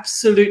example.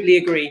 Absolutely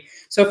agree.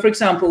 So, for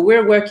example,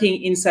 we're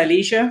working in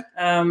Silesia,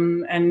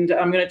 and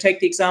I'm going to take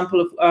the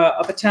example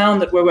of a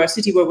town a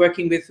city we're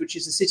working with, which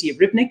is the city of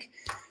Rybnik.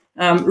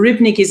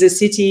 Rybnik is a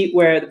city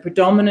where the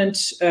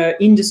predominant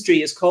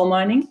industry is coal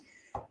mining,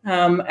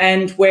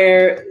 and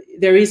where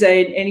there is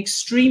an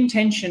extreme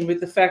tension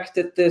with the fact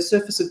that the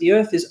surface of the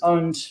earth is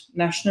owned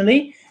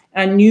nationally,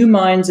 and new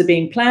mines are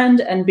being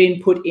planned and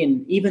being put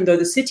in, even though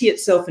the city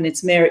itself and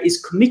its mayor is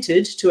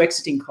committed to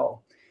exiting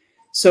coal.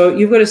 So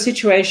you've got a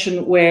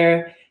situation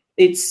where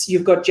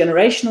you've got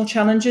generational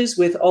challenges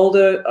with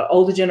older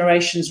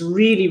generations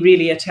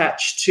really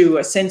attached to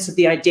a sense of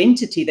the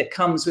identity that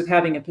comes with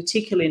having a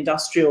particular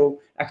industrial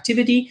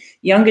activity,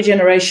 younger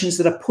generations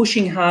that are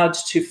pushing hard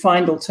to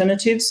find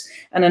alternatives,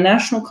 and a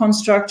national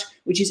construct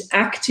which is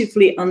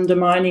actively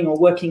undermining or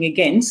working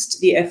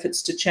against the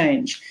efforts to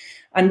change.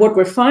 And what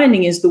we're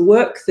finding is the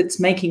work that's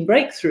making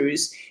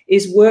breakthroughs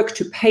is work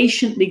to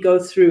patiently go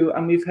through,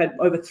 and we've had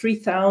over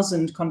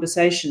 3,000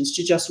 conversations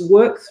to just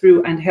work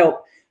through and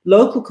help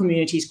local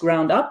communities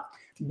ground up,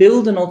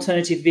 build an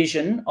alternative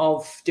vision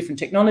of different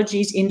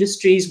technologies,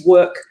 industries,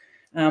 work,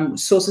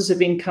 sources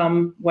of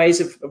income,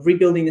 ways of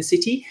rebuilding the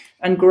city,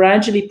 and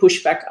gradually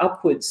push back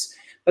upwards.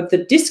 But the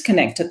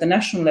disconnect at the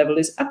national level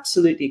is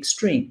absolutely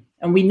extreme.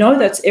 And we know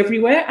that's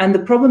everywhere. And the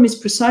problem is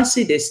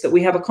precisely this, that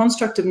we have a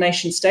construct of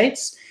nation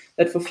states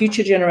that for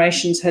future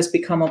generations has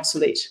become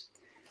obsolete.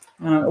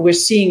 We're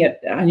seeing it,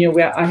 and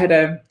I had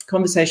a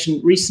conversation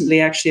recently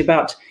actually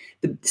about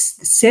the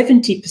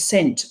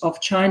 70%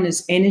 of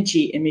China's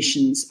energy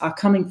emissions are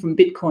coming from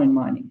Bitcoin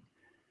mining,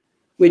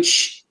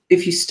 which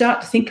if you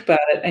start to think about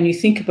it and you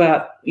think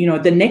about,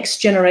 the next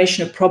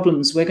generation of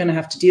problems we're going to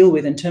have to deal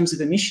with in terms of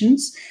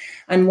emissions.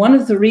 And one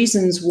of the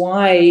reasons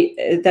why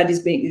that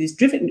is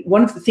driven,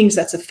 one of the things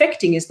that's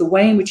affecting is the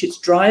way in which it's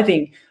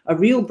driving a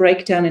real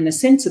breakdown in a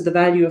sense of the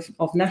value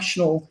of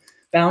national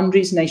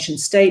boundaries, nation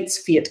states,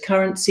 fiat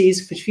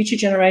currencies for future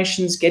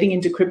generations, getting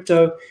into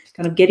crypto,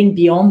 kind of getting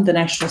beyond the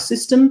national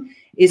system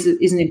is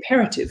an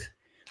imperative.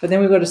 But then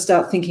we've got to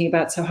start thinking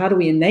about, so how do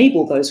we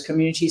enable those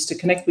communities to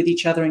connect with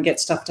each other and get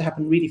stuff to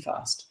happen really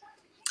fast?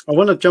 I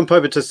want to jump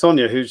over to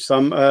Sonia, who's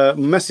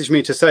messaged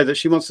me to say that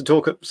she wants to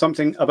talk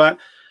something about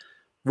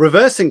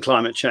reversing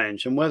climate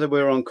change and whether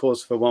we're on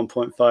course for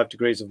 1.5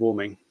 degrees of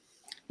warming.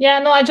 Yeah,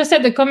 no, I just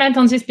had a comment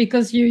on this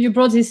because you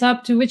brought this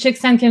up. To which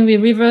extent can we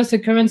reverse the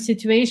current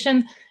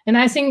situation? And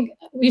I think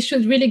we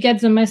should really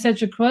get the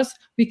message across.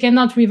 We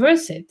cannot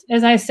reverse it.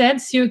 As I said,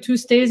 CO2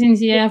 stays in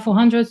the air for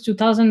hundreds to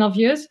thousands of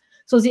years.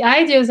 So the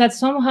idea is that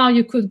somehow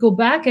you could go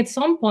back at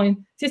some point.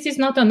 This is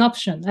not an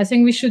option. I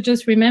think we should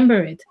just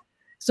remember it.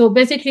 So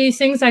basically,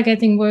 things are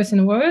getting worse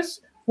and worse.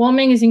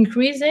 Warming is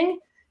increasing.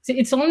 So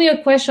it's only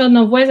a question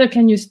of whether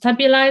can you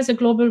stabilize the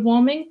global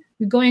warming.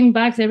 Going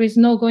back, there is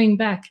no going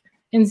back.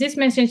 And this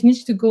message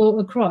needs to go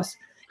across.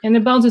 And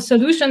about the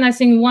solution, I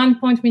think one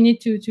point we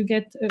need to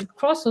get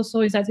across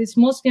also is that it's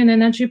mostly an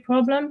energy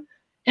problem.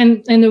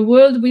 And a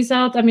world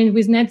without,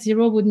 with net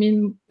zero would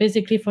mean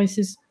basically, for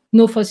instance,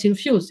 no fossil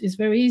fuels. It's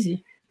very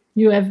easy.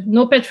 You have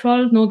no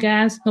petrol, no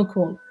gas, no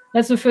coal.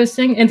 That's the first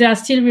thing. And there are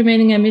still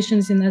remaining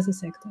emissions in other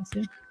sectors.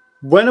 Yeah.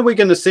 When are we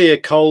going to see a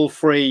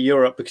coal-free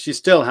Europe? Because you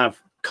still have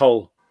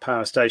coal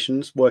power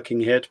stations working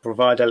here to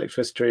provide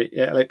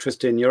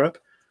electricity in Europe.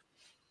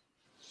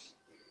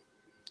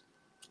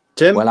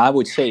 Tim? Well, I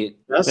would say,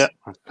 yes.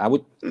 I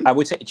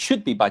would say it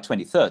should be by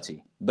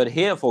 2030. But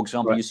here, for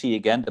example, you see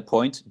again the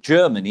point.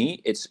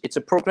 Germany, it's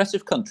a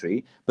progressive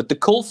country, but the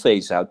coal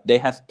phase out they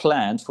have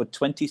planned for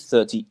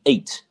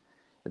 2038.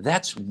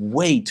 That's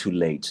way too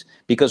late,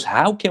 because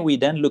how can we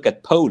then look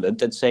at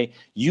Poland and say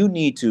you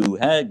need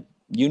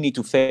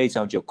to phase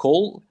out your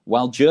coal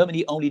while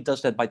Germany only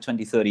does that by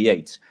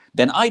 2038?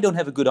 Then I don't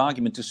have a good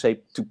argument to say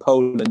to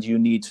Poland you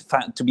need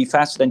to be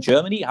faster than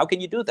Germany. How can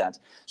you do that?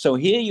 So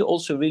here you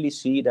also really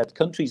see that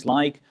countries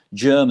like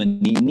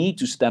Germany need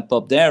to step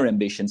up their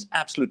ambitions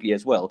absolutely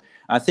as well.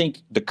 I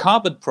think the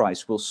carbon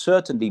price will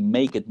certainly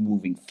make it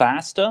moving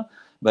faster.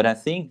 But I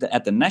think that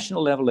at the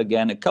national level,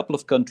 again, a couple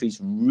of countries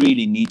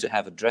really need to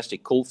have a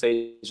drastic coal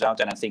phase out.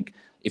 And I think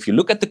if you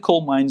look at the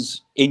coal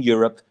mines in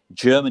Europe,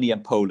 Germany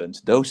and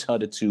Poland, those are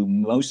the two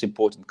most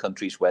important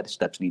countries where the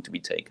steps need to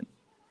be taken.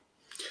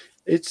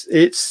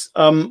 It's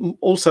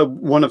also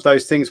one of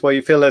those things where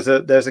you feel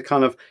there's a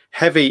kind of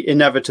heavy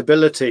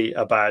inevitability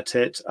about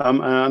it,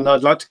 and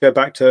I'd like to go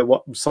back to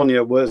what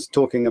Sonia was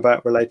talking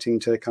about relating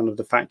to kind of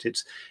the fact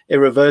it's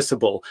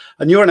irreversible.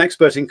 And you're an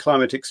expert in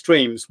climate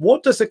extremes.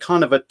 What does a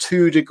kind of a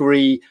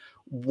 2-degree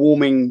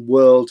warming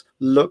world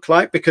look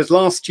like? Because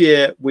last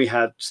year we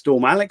had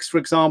Storm Alex, for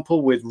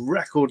example, with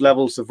record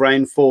levels of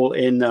rainfall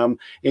in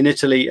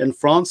Italy and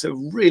France. It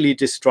was really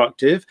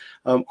destructive,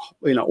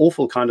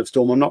 awful kind of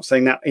storm. I'm not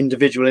saying that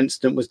individual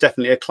incident was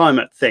definitely a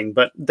climate thing,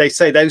 but they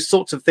say those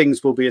sorts of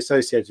things will be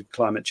associated with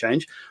climate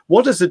change.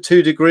 What does a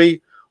 2-degree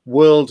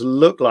world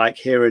look like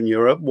here in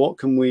Europe? What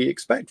can we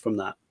expect from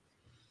that?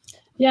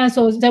 Yeah,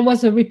 so there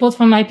was a report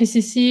from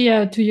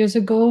IPCC 2 years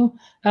ago,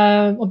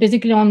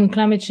 basically on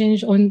climate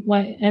change on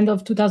end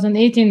of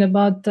 2018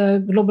 about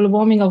global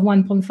warming of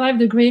 1.5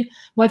 degree.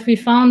 What we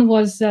found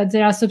was that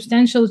there are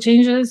substantial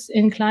changes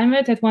in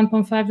climate at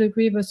 1.5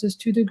 degree versus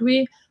 2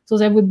 degree. So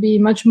there would be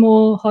much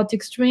more hot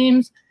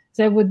extremes.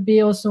 There would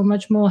be also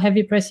much more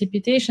heavy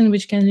precipitation,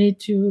 which can lead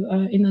to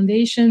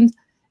inundations.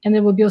 And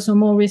there would be also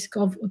more risk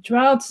of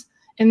droughts.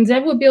 And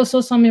there will be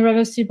also some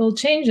irreversible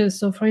changes.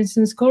 So, for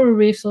instance, coral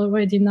reefs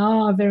already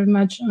now are very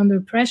much under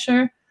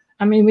pressure.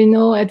 I mean, we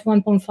know at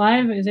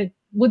 1.5 it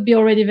would be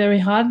already very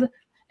hard,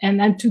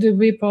 and at 2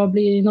 degree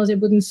probably, they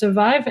wouldn't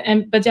survive.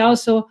 But there are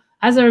also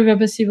other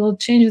irreversible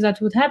changes that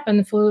would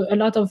happen for a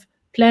lot of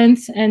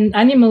plants and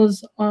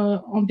animals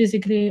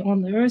basically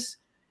on Earth.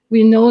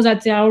 We know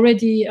that there are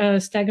already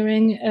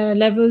staggering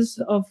levels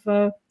of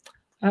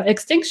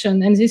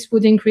extinction, and this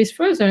would increase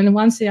further. And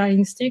once they are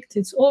extinct,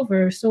 it's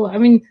over. So, I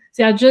mean,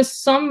 there are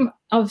just some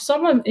of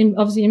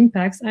the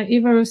impacts are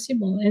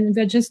irreversible, and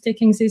we're just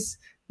taking this.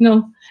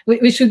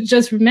 We should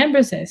just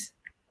remember this.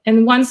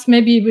 And once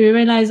maybe we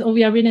realize, oh,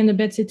 we are really in a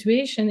bad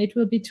situation, it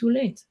will be too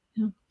late.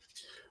 Yeah.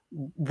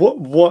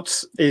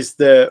 What is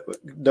the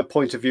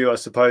point of view, I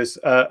suppose,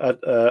 at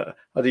a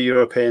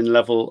European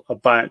level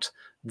about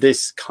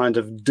this kind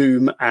of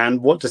doom, and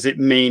what does it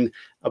mean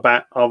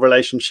about our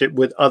relationship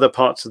with other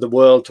parts of the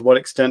world? To what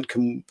extent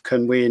can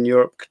we in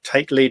Europe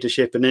take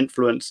leadership and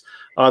influence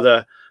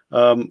other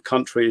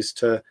countries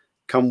to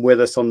come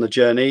with us on the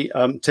journey?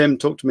 Tim,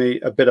 talk to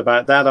me a bit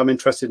about that. I'm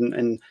interested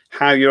in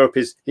how Europe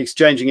is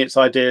exchanging its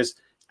ideas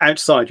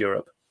outside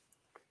Europe.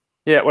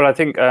 Yeah, well, I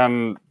think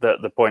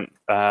the point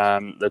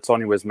that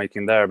Sonia was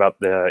making there about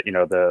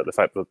the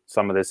fact that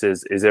some of this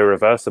is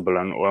irreversible,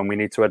 and we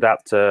need to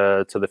adapt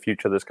to the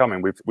future that's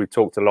coming. We've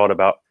talked a lot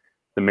about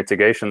the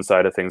mitigation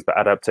side of things, but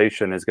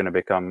adaptation is going to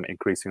become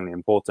increasingly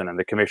important. And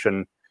the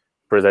Commission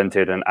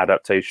presented an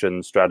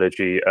adaptation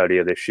strategy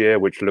earlier this year,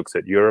 which looks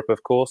at Europe,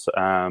 of course,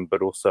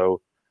 but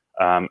also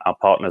our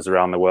partners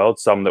around the world.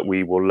 Some that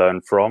we will learn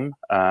from,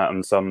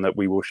 and some that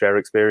we will share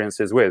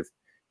experiences with.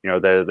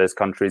 There's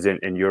countries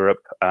in Europe,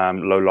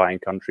 low-lying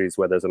countries,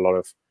 where there's a lot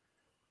of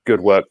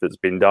good work that's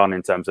been done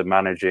in terms of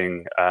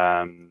managing,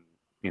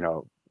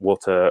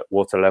 water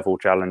level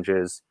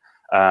challenges.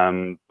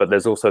 But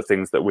there's also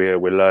things that we're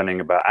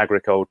learning about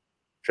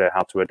agriculture,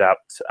 how to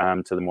adapt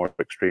to the more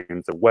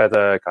extremes of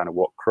weather, kind of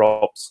what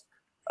crops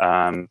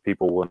farmers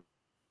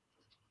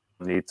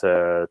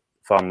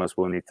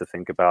will need to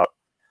think about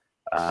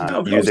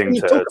using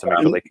to make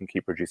sure they can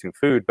keep producing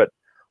food. But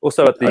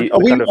also, are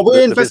we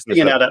investing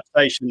in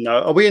adaptation,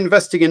 though? Are we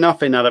investing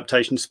enough in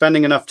adaptation,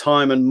 spending enough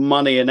time and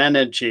money and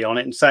energy on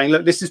it, and saying,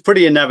 look, this is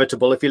pretty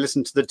inevitable. If you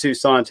listen to the two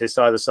scientists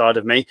either side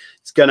of me,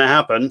 it's going to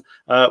happen.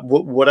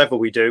 Whatever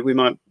we do, we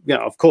might,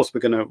 of course,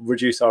 we're going to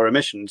reduce our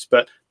emissions,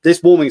 but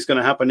this warming is going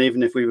to happen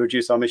even if we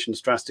reduce our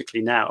emissions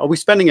drastically now. Are we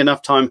spending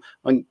enough time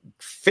on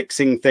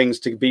fixing things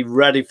to be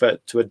ready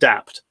to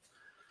adapt?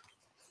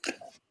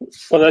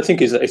 Well, I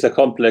think it's a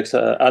complex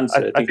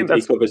answer. I think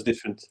it covers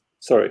different.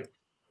 Sorry.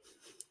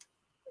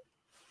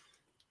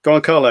 Go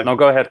on, Carlo. No,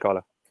 go ahead,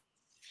 Carlo.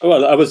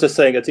 Well, I was just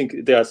saying, I think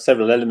there are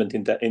several elements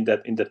in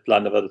that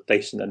plan of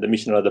adaptation, and the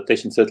mission of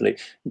adaptation certainly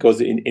goes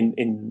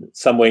in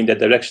some way in that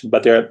direction.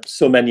 But there are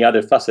so many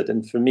other facets,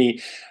 and for me,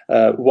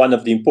 one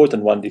of the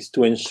important ones is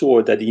to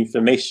ensure that the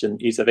information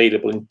is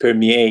available and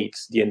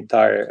permeates the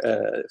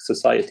entire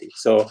society.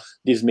 So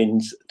this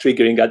means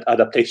triggering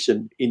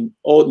adaptation in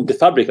the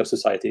fabric of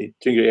society,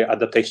 triggering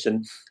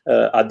adaptation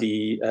at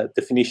the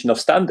definition of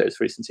standards.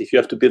 For instance, if you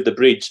have to build a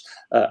bridge,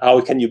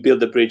 how can you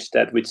build a bridge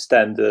that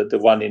withstand the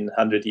one in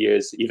 100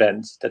 years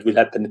event that will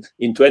happen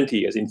in 20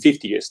 years, in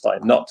 50 years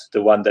time, not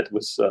the one that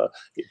was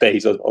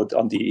based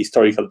on the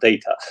historical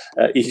data.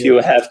 If you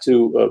have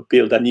to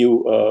build a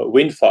new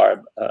wind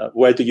farm,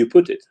 where do you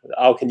put it?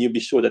 How can you be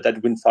sure that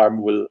that wind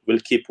farm will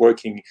keep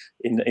working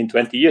in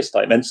 20 years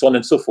time, and so on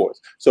and so forth?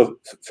 So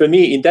for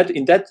me, in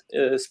that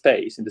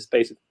space, in the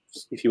space of,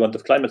 if you want,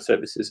 of climate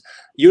services,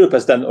 Europe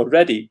has done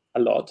already a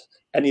lot,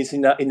 and is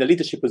in a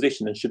leadership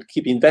position and should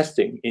keep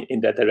investing in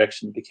that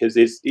direction, because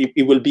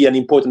it will be an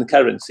important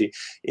currency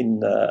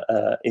in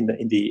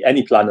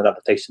any plan of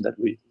adaptation that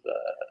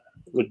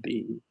would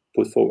be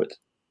put forward.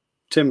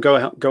 Tim, go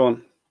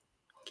on.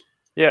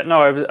 Yeah,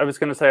 no, I was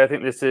going to say, I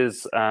think this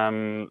is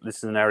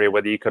an area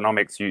where the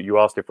economics, you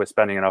asked if we're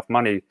spending enough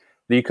money.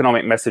 the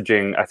economic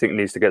messaging, I think,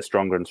 needs to get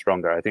stronger and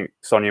stronger. I think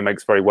Sonia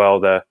makes very well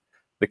the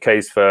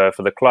case for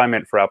the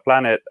climate, for our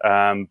planet,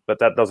 but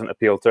that doesn't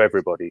appeal to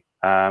everybody.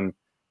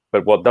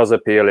 But what does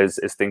appeal is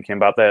thinking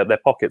about their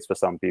pockets for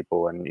some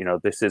people. And, you know,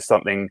 this is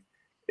something,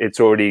 it's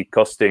already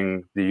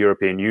costing the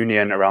European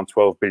Union around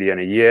 12 billion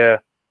a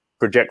year.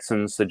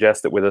 Projections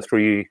suggest that with a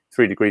 3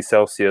 degrees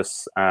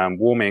Celsius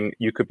warming,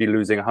 you could be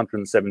losing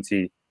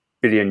 170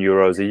 billion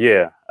euros a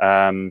year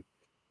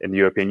in the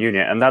European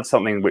Union. And that's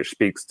something which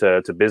speaks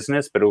to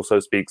business, but also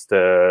speaks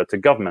to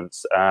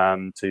governments,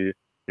 to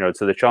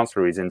the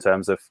chancelleries in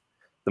terms of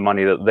the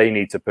money that they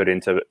need to put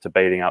into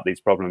bailing out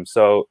these problems.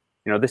 So,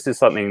 you know, this is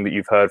something that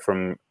you've heard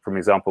from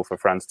example, for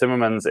Frans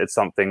Timmermans. It's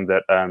something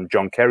that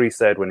John Kerry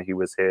said when he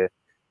was here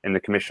in the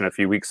Commission a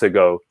few weeks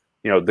ago.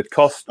 You know, the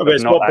cost of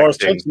it's not what Boris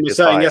acting Johnson was is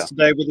saying higher.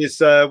 yesterday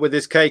with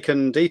his cake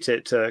and eat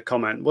it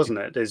comment, wasn't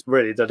it? Is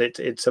really that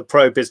it's a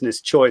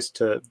pro-business choice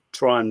to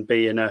try and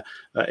be in a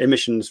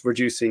emissions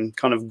reducing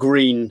kind of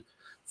green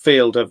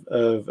field of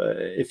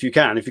if you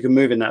can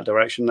move in that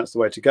direction, that's the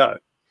way to go.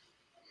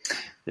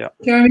 Yeah,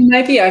 Jeremy,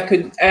 maybe I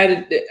could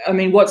add, I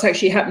mean, what's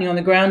actually happening on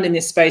the ground in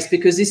this space,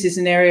 because this is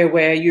an area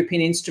where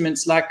European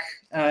instruments like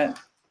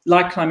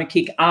Climate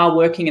Kick are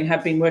working and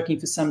have been working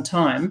for some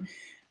time.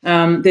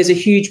 There's a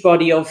huge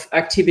body of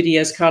activity,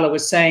 as Carla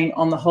was saying,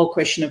 on the whole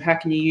question of how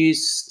can you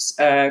use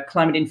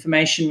climate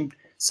information,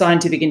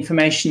 scientific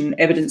information,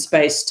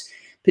 evidence-based,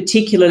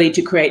 particularly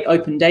to create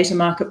open data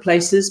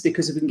marketplaces,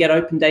 because if we can get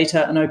open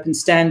data and open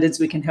standards,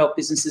 we can help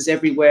businesses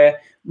everywhere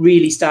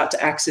really start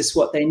to access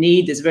what they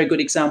need. There's a very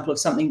good example of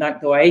something like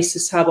the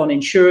Oasis Hub on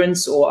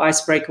insurance, or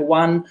Icebreaker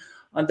One,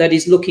 that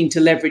is looking to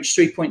leverage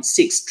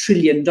 $3.6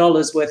 trillion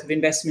worth of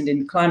investment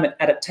in climate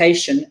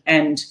adaptation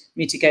and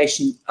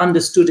mitigation,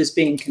 understood as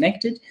being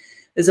connected.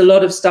 There's a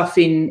lot of stuff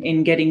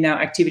in getting now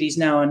activities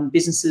now and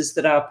businesses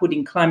that are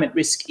putting climate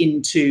risk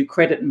into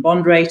credit and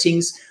bond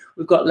ratings.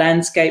 We've got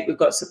landscape, we've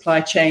got supply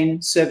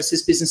chain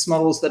services, business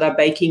models that are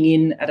baking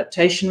in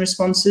adaptation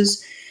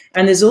responses.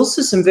 And there's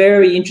also some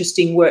very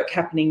interesting work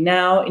happening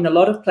now in a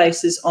lot of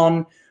places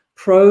on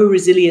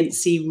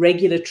pro-resiliency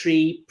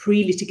regulatory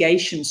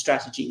pre-litigation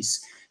strategies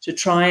to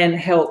try and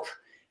help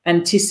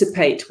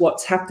anticipate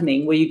what's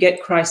happening where you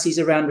get crises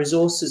around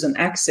resources and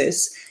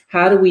access.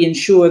 How do we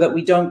ensure that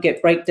we don't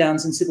get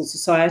breakdowns in civil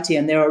society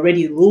and there are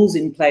already rules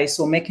in place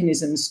or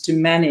mechanisms to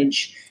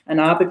manage and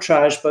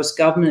arbitrage both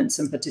governance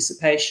and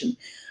participation?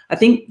 I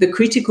think the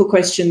critical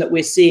question that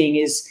we're seeing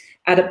is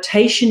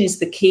adaptation is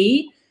the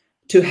key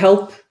to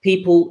help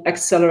people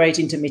accelerate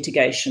into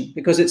mitigation,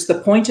 because it's the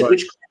point at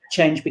which climate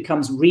change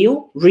becomes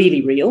real,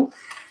 really real.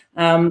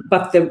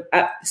 But the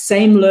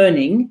same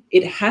learning,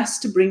 it has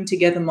to bring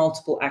together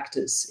multiple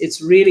actors.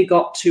 It's really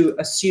got to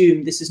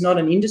assume this is not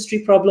an industry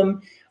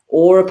problem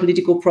or a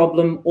political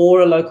problem or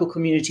a local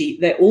community.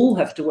 They all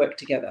have to work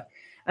together.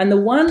 And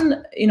the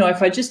one, you know,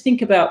 if I just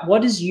think about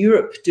what is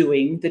Europe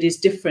doing that is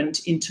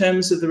different in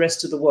terms of the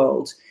rest of the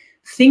world,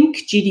 think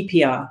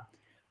GDPR.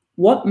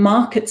 What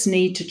markets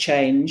need to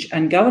change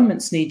and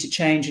governments need to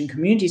change and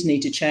communities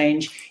need to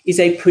change is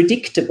a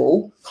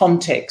predictable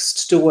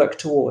context to work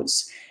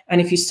towards. And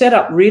if you set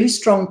up really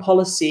strong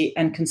policy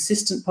and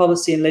consistent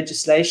policy and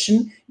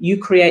legislation, you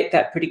create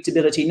that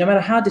predictability, no matter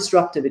how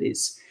disruptive it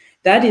is.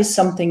 That is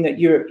something that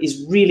Europe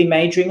is really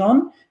majoring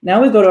on.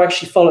 Now we've got to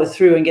actually follow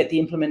through and get the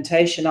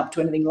implementation up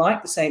to anything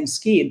like the same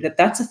speed.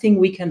 That's a thing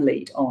we can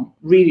lead on,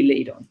 really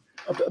lead on.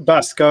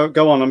 Bas,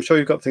 go on. I'm sure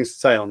you've got things to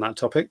say on that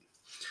topic.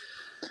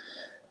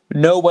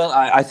 No, well,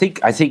 I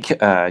think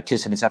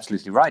Kirsten is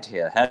absolutely right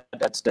here.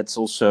 That's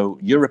also,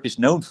 Europe is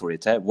known for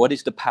it. What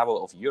is the power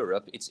of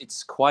Europe?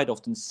 It's quite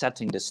often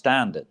setting the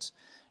standard,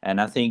 and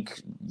I think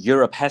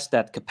Europe has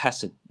that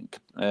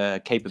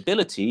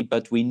capability,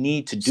 but we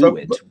need to do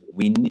it.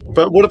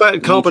 But what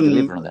about carbon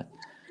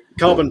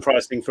that.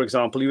 pricing, for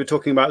example? You were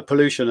talking about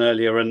pollution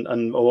earlier,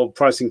 or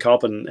pricing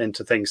carbon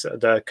into things,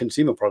 the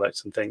consumer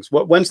products and things.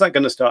 When's that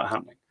going to start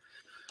happening?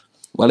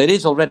 Well, it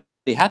is already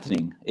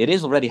happening. It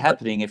is already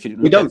happening. If you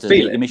look at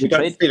the emission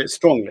trade, we don't feel it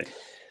strongly.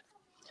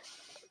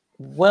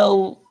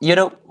 Well, you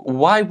know,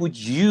 why would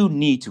you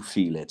need to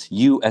feel it,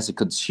 you as a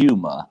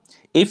consumer?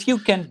 If you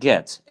can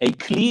get a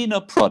cleaner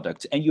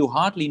product and you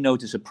hardly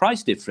notice a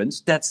price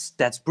difference,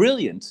 that's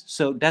brilliant.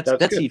 So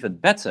that's even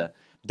better.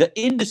 The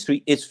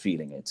industry is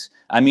feeling it.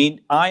 I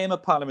mean, I am a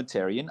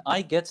parliamentarian.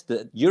 I get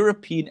the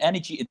European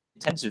energy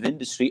intensive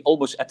industry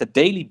almost at a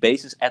daily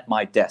basis at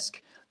my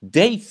desk.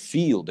 They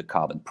feel the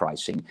carbon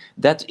pricing.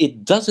 That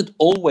it doesn't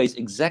always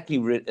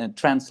exactly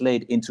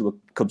translate into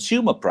a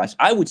consumer price,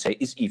 I would say,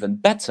 is even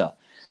better.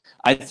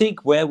 I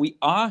think where we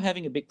are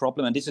having a big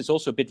problem, and this is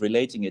also a bit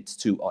relating it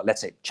to, or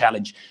let's say,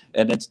 challenge,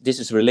 and this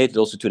is related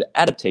also to the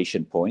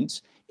adaptation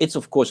points, it's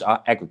of course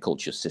our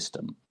agriculture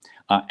system.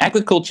 Our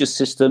agriculture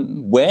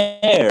system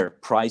where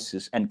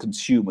prices and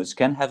consumers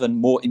can have a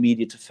more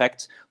immediate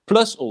effect,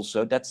 plus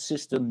also that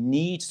system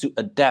needs to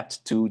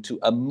adapt to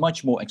a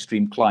much more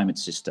extreme climate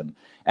system.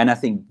 And I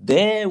think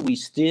there we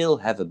still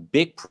have a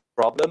big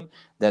problem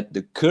that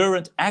the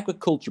current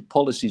agriculture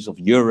policies of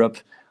Europe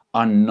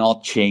are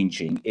not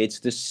changing. It's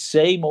the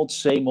same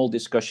old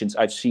discussions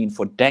I've seen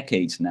for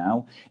decades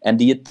now, and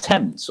the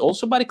attempts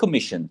also by the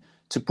Commission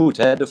to put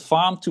the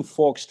farm to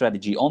fork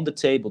strategy on the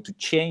table to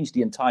change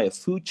the entire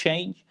food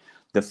chain.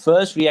 The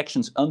first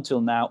reactions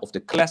until now of the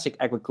classic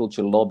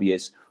agriculture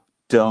lobbyists,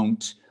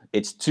 don't.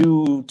 It's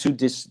too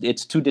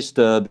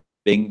disturbing.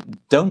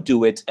 Don't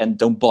do it and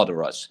don't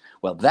bother us.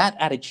 Well, that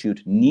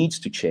attitude needs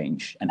to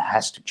change and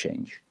has to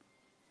change.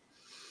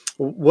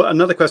 Well,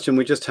 another question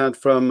we just had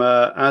from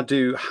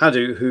Adu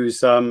Hadu, who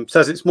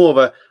says it's more of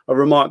a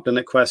remark than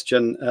a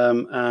question,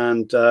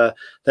 and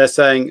they're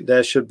saying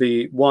there should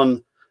be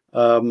one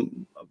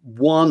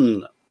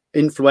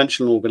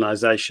influential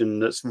organization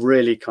that's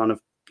really kind of,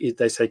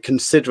 they say,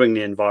 considering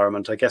the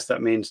environment. I guess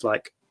that means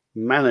like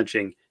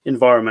managing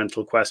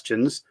environmental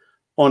questions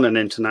on an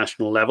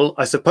international level.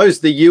 I suppose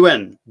the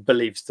UN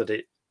believes that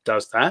it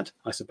does that.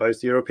 I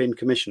suppose the European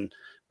Commission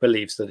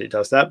believes that it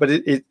does that. But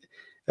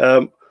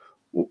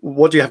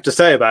what do you have to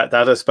say about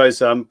that? I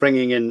suppose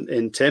bringing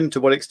in Tim, to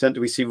what extent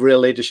do we see real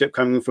leadership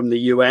coming from the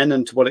UN,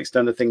 and to what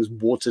extent are things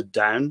watered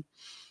down?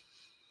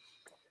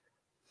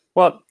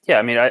 Well, yeah,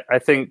 I mean, I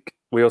think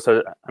we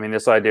also, I mean,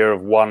 this idea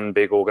of one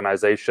big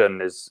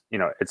organization is, you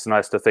know, it's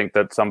nice to think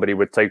that somebody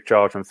would take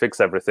charge and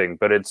fix everything,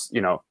 but it's,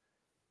 you know,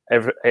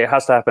 it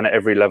has to happen at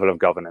every level of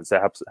governance.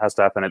 It has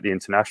to happen at the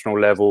international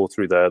level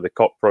through the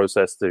COP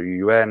process, through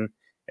UN.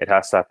 It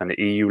has to happen at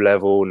EU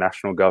level,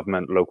 national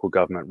government, local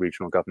government,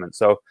 regional government.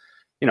 So,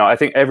 you know, I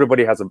think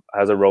everybody has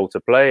a role to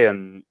play,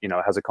 and, you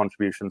know, has a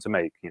contribution to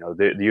make. You know,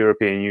 the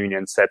European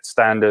Union sets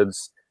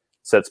standards,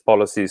 sets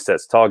policies,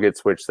 sets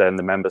targets, which then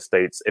the member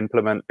states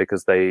implement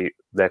because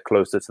they're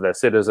closer to their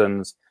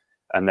citizens,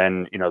 and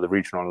then, you know, the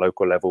regional and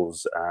local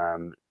levels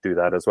do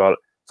that as well.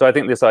 So I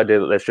think this idea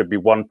that there should be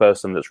one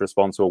person that's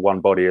responsible,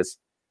 one body, is,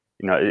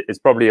 you know, it's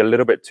probably a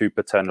little bit too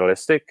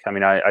paternalistic. I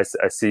mean, I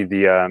see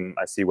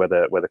I see where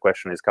the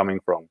question is coming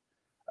from,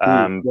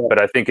 yeah.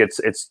 But I think it's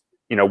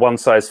you know, one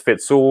size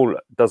fits all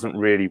doesn't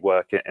really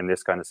work in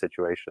this kind of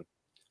situation.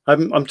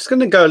 I'm just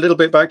going to go a little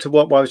bit back to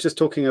what I was just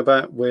talking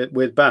about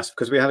with Bas,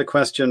 because we had a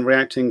question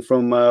reacting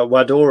from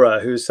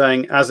Wadora, who's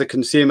saying, as a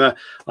consumer,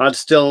 I'd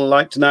still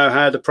like to know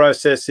how the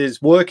process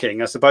is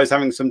working. I suppose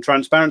having some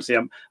transparency,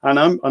 and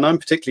I'm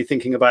particularly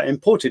thinking about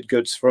imported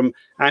goods from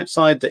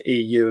outside the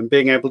EU, and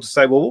being able to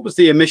say, well, what was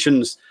the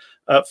emissions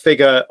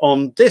figure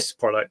on this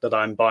product that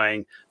I'm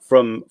buying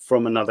from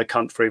another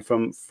country,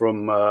 from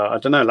I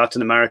don't know,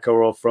 Latin America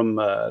or from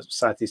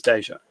Southeast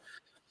Asia?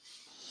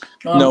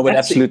 No, but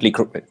absolutely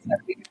correct.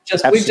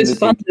 We've just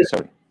funded.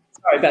 Sorry,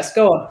 Bas,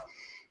 go on.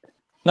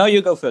 No,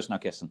 you go first now,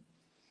 Kirsten.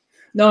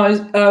 No,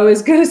 I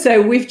was going to say,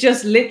 we've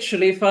just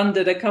literally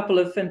funded a couple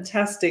of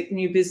fantastic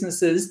new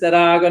businesses that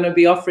are going to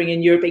be offering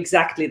in Europe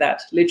exactly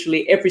that.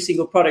 Literally every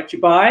single product you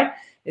buy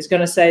is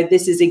going to say,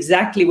 this is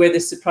exactly where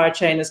this supply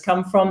chain has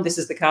come from. This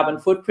is the carbon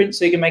footprint,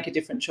 so you can make a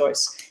different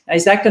choice. Now,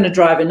 is that going to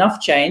drive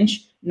enough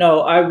change?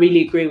 No, I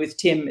really agree with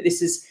Tim.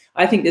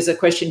 I think there's a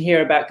question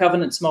here about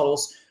governance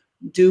models.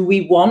 Do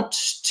we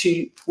want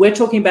to, we're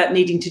talking about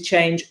needing to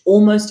change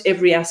almost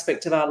every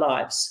aspect of our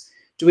lives.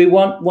 Do we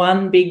want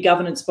one big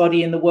governance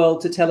body in the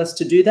world to tell us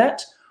to do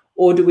that?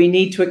 Or do we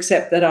need to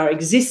accept that our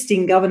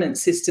existing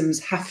governance systems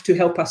have to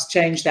help us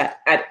change that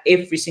at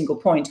every single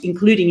point,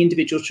 including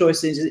individual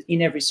choices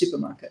in every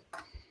supermarket?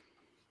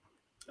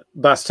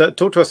 Bas,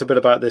 talk to us a bit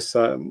about this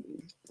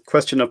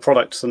question of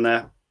products and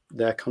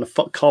their kind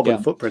of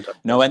carbon footprint.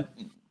 No, and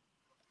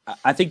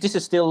I think this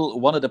is still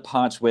one of the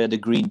parts where the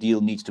Green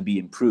Deal needs to be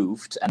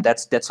improved, and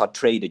that's our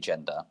trade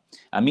agenda.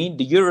 I mean,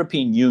 the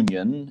European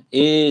Union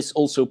is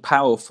also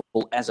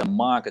powerful as a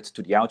market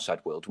to the outside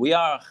world. We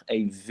are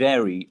a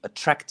very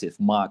attractive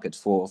market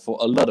for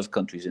a lot of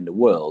countries in the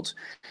world,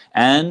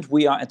 and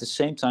we are at the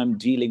same time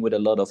dealing with a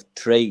lot of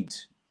trade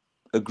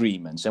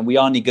agreements, and we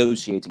are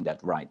negotiating that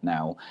right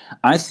now.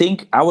 I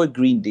think our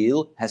Green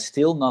Deal has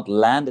still not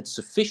landed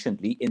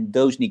sufficiently in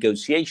those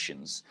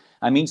negotiations.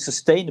 I mean,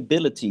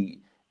 sustainability,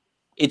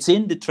 it's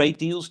in the trade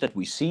deals that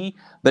we see,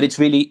 but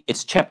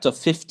it's chapter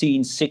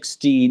 15,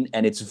 16,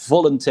 and it's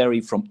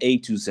voluntary from A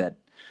to Z.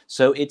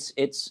 So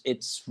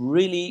it's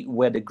really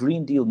where the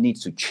Green Deal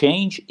needs to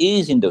change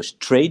is in those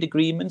trade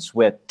agreements,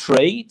 where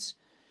trade,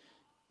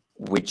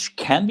 which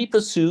can be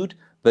pursued,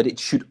 but it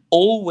should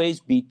always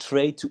be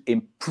trade to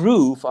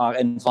improve our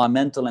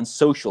environmental and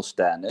social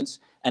standards.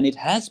 And it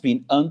has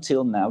been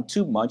until now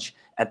too much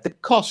at the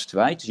cost,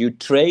 right? You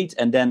trade,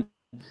 and then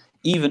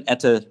even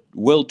at the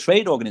World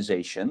Trade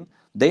Organization,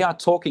 they are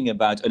talking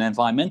about an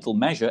environmental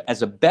measure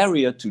as a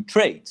barrier to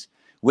trade,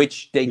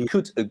 which they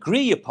could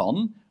agree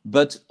upon,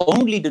 but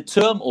only the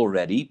term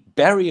already,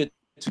 barrier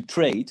to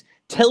trade,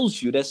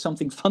 tells you there's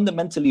something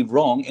fundamentally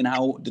wrong in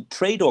how the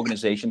trade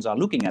organizations are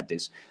looking at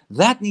this.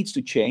 That needs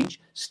to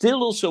change.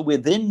 still also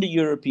within the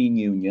European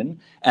Union.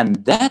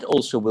 And that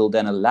also will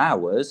then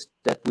allow us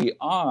that we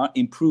are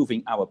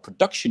improving our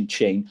production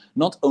chain,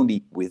 not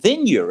only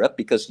within Europe,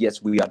 because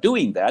yes, we are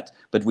doing that,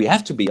 but we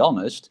have to be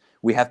honest,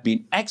 we have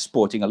been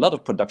exporting a lot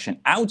of production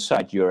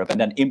outside Europe and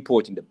then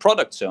importing the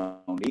products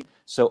only.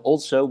 So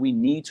also we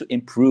need to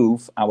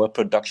improve our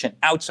production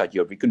outside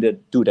Europe. We can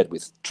do that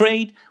with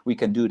trade, we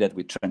can do that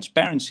with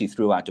transparency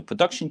throughout the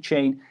production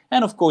chain,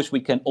 and of course we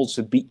can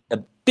also be a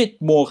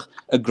bit more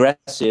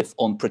aggressive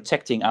on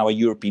protecting our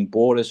European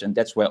borders, and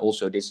that's where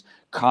also this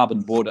carbon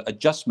border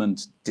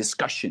adjustment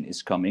discussion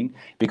is coming,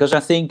 because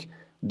I think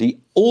the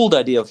old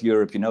idea of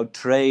Europe,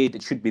 trade,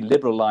 it should be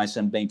liberalized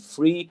and made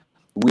free.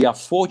 We are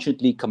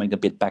fortunately coming a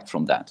bit back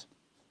from that.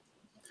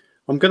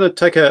 I'm going to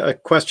take a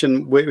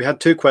question. We had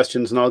two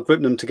questions, and I'll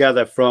group them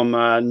together, from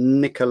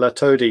Nicola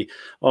Todi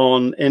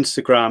on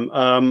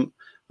Instagram,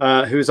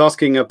 who's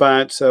asking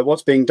about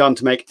what's being done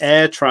to make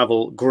air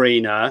travel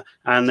greener,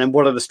 and then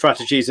what are the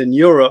strategies in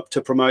Europe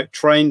to promote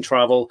train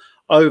travel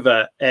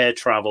over air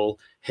travel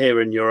here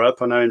in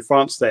Europe. I know in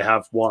France they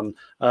have one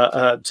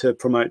to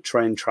promote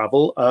train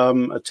travel.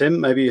 Tim,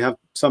 maybe you have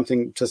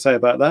something to say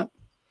about that?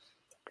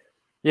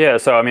 Yeah,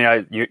 so I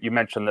mean, you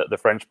mentioned that the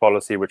French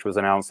policy, which was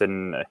announced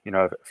in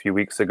a few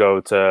weeks ago,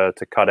 to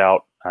cut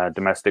out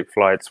domestic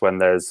flights when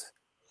there's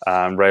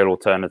rail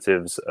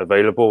alternatives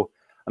available,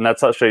 and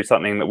that's actually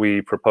something that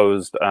we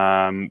proposed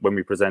when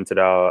we presented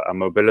our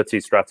mobility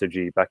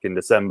strategy back in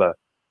December,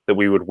 that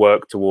we would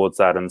work towards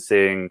that and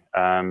seeing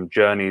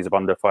journeys of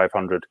under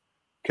 500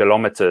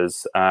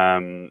 kilometers,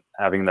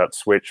 having that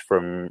switch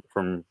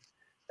from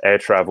air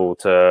travel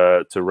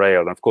to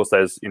rail. And of course,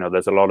 there's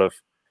a lot of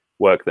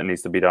work that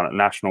needs to be done at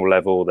national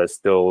level. There's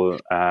still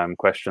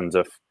questions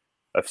of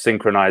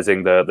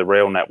synchronizing the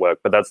rail network,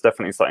 but that's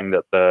definitely something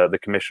that the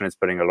Commission is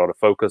putting a lot of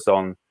focus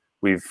on.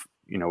 We've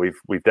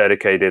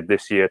dedicated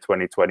this year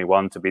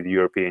 2021 to be the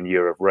European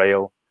Year of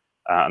Rail,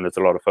 and there's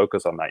a lot of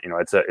focus on that.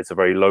 It's a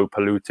very low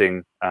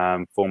polluting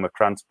form of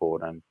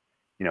transport, and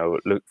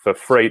look for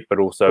freight, but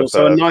also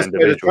for a nice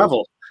way to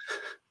travel.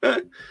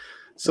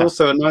 It's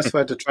also a nice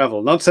way to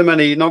travel. Not so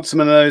many of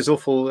those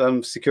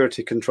awful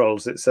security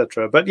controls,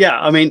 etc. But yeah,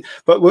 I mean,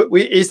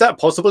 is that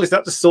possible? Is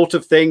that the sort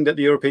of thing that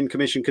the European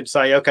Commission could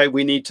say, okay,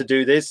 we need to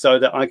do this so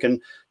that I can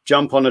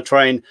jump on a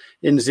train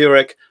in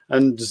Zurich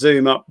and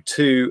zoom up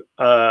to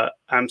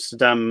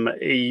Amsterdam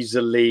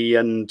easily?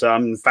 And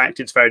in fact,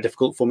 it's very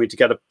difficult for me to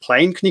get a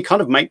plane. Can you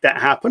kind of make that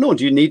happen, or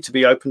do you need to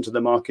be open to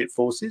the market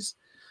forces?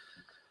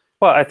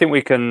 Well, I think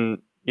we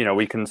can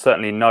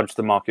certainly nudge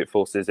the market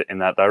forces in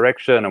that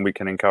direction, and we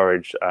can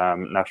encourage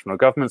national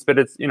governments. But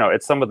it's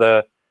some of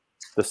the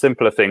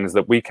simpler things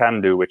that we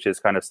can do, which is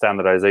kind of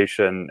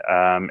standardization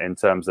in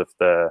terms of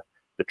the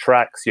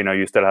tracks.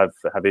 You still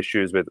have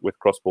issues with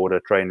cross-border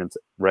train and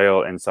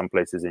rail in some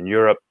places in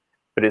Europe,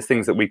 but it's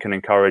things that we can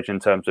encourage in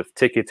terms of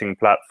ticketing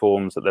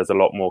platforms, that there's a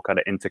lot more kind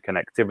of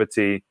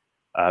interconnectivity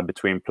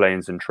between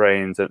planes and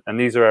trains, and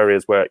these are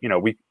areas where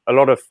a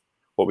lot of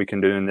what we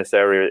can do in this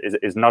area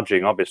is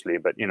nudging, obviously,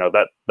 but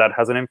that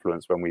has an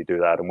influence when we do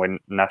that, and when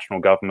national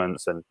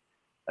governments and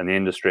the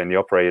industry and the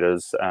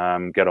operators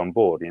get on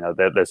board.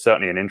 There's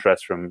certainly an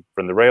interest from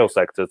the rail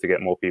sector to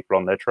get more people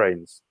on their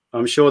trains.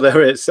 I'm sure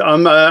there is.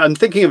 I'm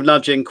thinking of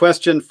nudging.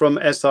 Question from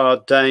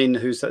SR Dane,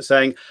 who's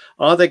saying,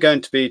 are there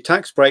going to be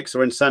tax breaks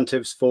or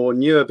incentives for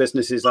newer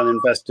businesses and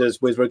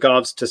investors with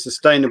regards to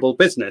sustainable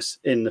business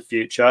in the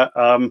future?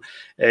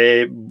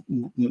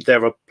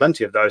 There are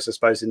plenty of those, I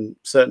suppose, in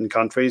certain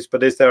countries,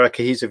 but is there a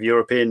cohesive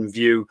European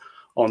view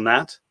on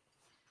that?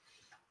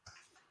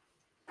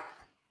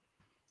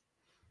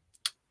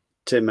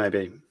 Tim,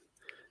 maybe.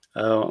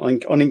 On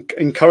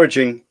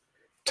encouraging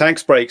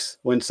tax breaks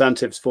or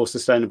incentives for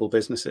sustainable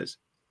businesses.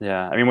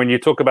 Yeah, I mean, when you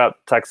talk about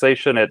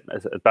taxation,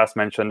 as Bas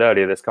mentioned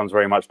earlier, this comes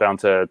very much down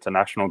to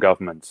national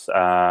governments.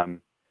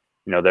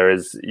 There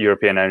is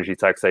European Energy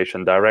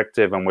Taxation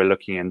Directive, and we're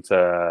looking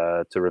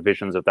into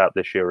revisions of that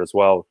this year as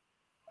well.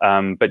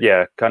 But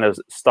yeah, kind of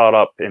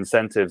startup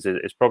incentives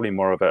is probably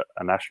more of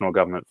a national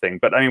government thing.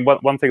 But I mean,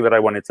 one thing that I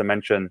wanted to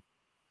mention,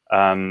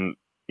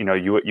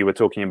 you were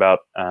talking about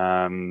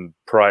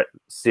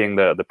seeing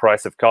the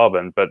price of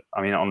carbon, but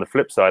I mean, on the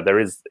flip side, there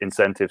is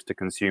incentives to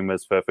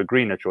consumers for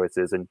greener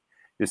choices, and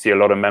you see a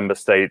lot of member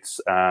states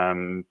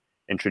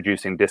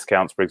introducing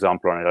discounts, for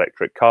example, on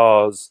electric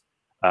cars,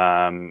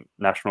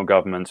 national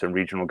governments and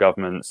regional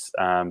governments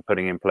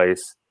putting in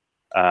place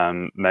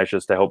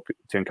measures to help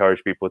to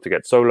encourage people to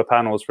get solar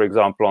panels, for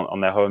example,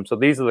 on their homes. So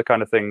these are the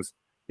kind of things,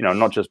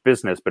 not just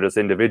business, but as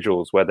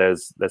individuals, where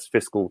there's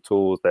fiscal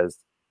tools, there's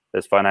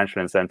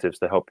financial incentives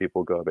to help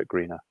people go a bit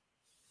greener.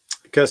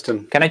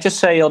 Kirsten, can I just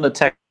say on the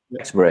tax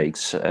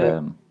breaks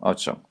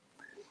also?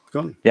 Go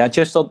on. Yeah,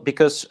 just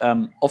because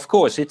of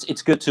course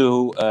it's good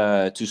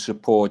to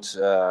support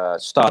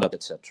startup,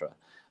 etc.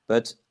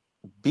 But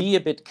be a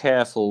bit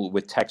careful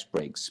with tax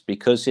breaks,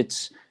 because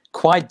it's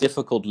quite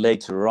difficult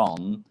later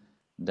on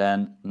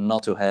then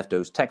not to have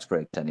those tax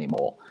breaks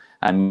anymore.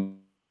 I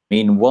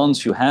mean,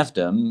 once you have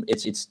them,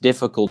 it's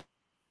difficult.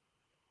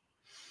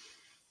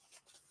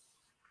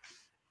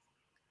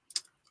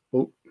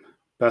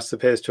 Bas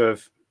appears to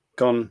have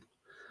gone.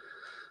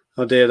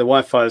 Oh dear, the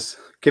Wi-Fi's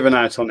given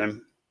out on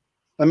him.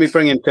 Let me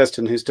bring in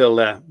Kirsten, who's still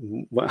there.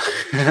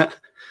 Are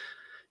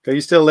you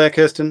still there,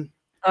 Kirsten?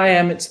 I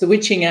am. It's the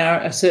witching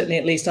hour. Certainly,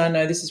 at least I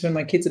know this is when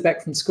my kids are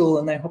back from school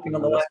and they're hopping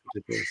on the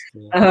Wi-Fi.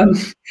 Yeah.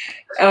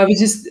 I was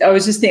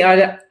just thinking.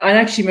 I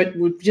actually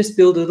would just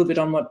build a little bit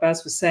on what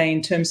Bas was saying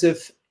in terms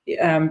of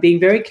being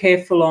very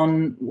careful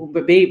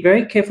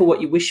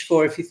what you wish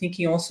for. If you're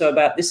thinking also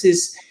about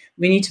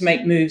we need to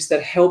make moves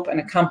that help and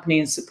accompany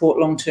and support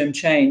long-term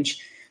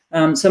change.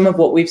 Some of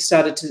what we've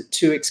started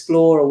to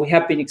explore, or we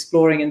have been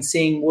exploring and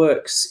seeing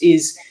works,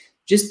 is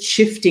just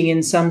shifting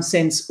in some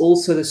sense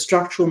also the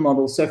structural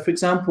model. So, for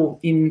example,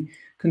 in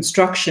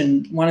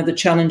construction, one of the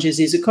challenges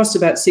is it costs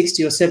about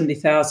 60 or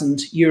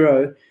 70,000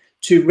 euro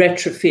to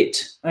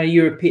retrofit a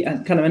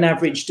European kind of an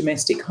average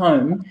domestic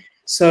home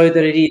so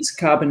that it is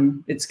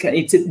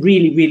it's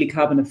really, really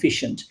carbon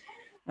efficient.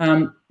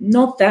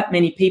 Not that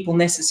many people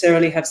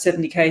necessarily have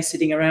 70K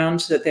sitting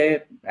around that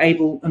they're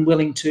able and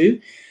willing to.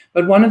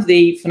 But one of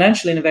the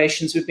financial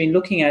innovations we've been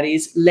looking at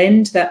is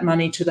lend that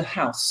money to the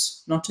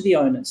house, not to the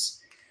owners.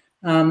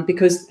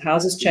 Because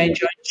houses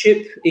change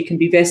ownership, it can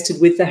be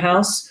vested with the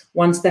house.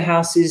 Once the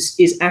house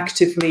is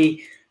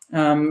actively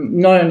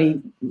not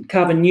only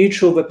carbon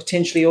neutral, but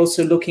potentially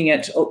also looking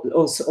at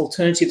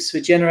alternatives for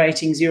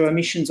generating zero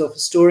emissions or for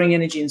storing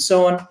energy and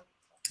so on,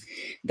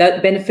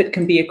 that benefit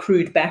can be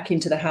accrued back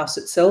into the house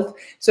itself.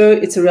 So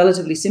it's a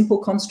relatively simple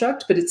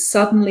construct, but it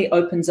suddenly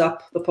opens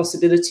up the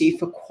possibility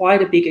for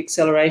quite a big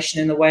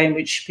acceleration in the way in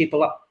which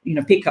people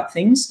pick up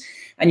things,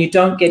 and you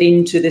don't get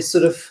into this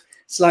sort of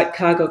slight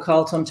cargo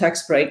Carlton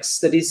tax breaks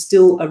that is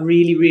still a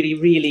really, really,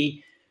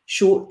 really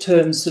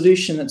short-term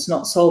solution that's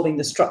not solving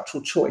the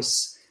structural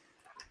choice.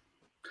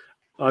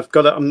 I've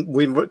got to,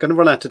 we're going to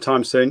run out of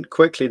time soon.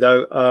 Quickly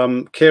though,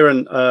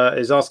 Kieran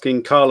is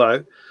asking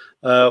Carlo,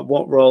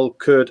 what role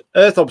could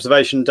Earth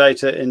observation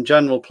data in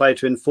general play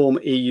to inform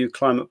EU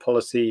climate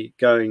policy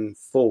going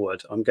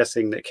forward? I'm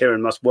guessing that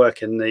Kieran must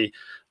work in the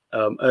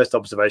Earth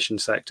observation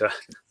sector.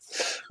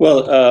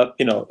 Well,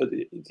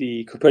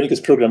 the Copernicus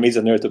program is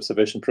an Earth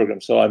observation program,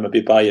 so I'm a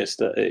bit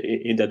biased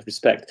in that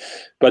respect.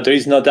 But there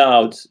is no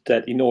doubt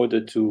that in order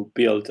to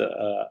build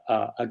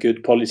a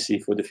good policy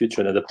for the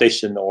future, an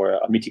adaptation or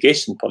a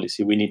mitigation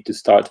policy, we need to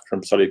start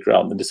from solid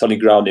ground. And the solid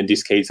ground in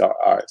this case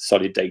are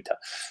solid data.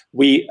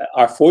 We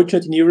are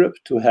fortunate in Europe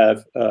to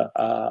have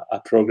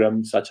a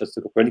program such as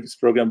the Copernicus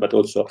program, but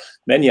also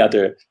many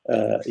other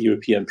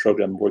European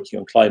programs working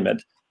on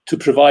climate, to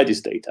provide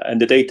this data,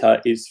 and the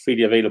data is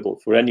freely available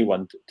for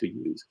anyone to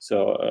use.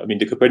 So, I mean,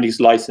 the Copernicus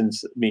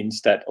license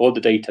means that all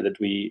the data that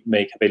we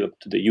make available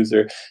to the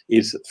user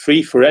is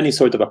free for any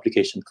sort of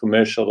application,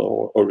 commercial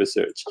or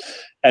research.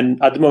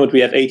 And at the moment, we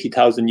have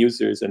 80,000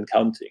 users and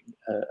counting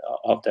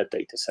of that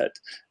data set,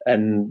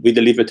 and we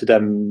deliver to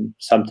them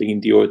something in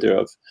the order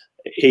of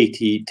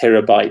 80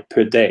 terabytes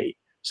per day.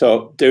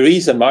 So there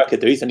is a market,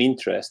 there is an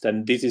interest,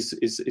 and this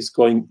is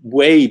going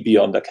way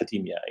beyond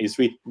academia. It's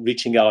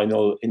reaching out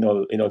in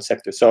all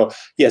sectors. So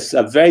yes,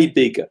 a very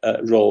big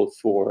role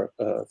for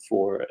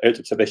Earth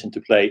observation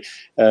to play,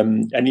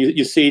 and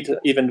you see it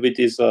even with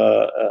this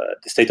the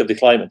state of the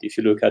climate. If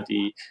you look at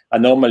the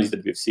anomalies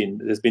that we've seen,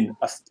 there's been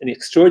an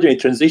extraordinary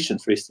transition,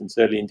 for instance,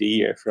 early in the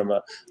year from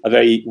a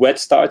very wet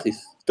start. If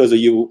those of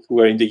you who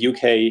were in the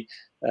UK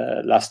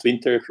last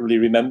winter probably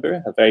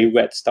remember a very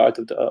wet start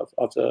of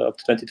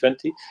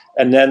 2020,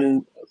 and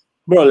then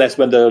more or less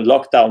when the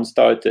lockdown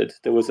started,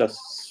 there was a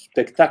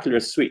spectacular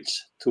switch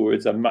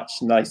towards a much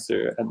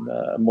nicer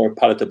and more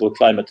palatable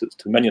climate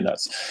to many of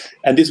us,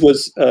 and this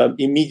was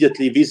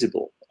immediately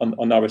visible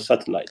on our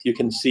satellite. You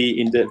can see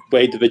in the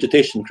way the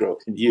vegetation grows,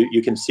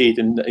 you can see it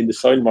in the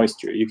soil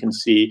moisture, you can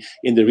see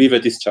in the river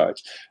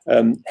discharge.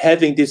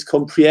 Having this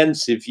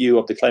comprehensive view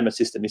of the climate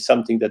system is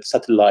something that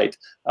satellite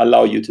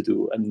allow you to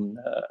do,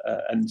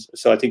 and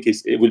so I think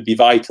it will be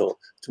vital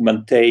to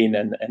maintain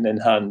and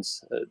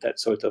enhance that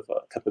sort of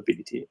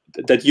capability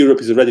that Europe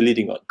is already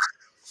leading on.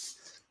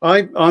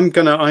 I'm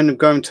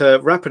going to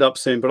wrap it up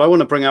soon, but I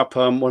want to bring up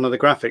one of the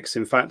graphics,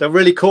 in fact, that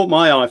really caught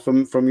my eye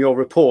from your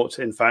report,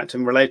 in fact,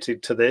 and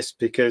related to this,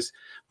 because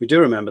we do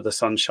remember the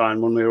sunshine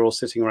when we were all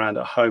sitting around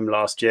at home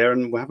last year,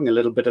 and we're having a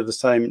little bit of the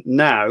same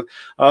now.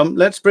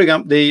 Let's bring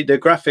up the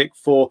graphic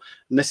for,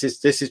 and this is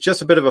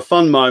just a bit of a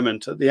fun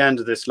moment at the end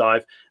of this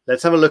live.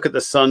 Let's have a look at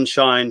the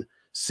sunshine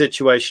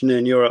situation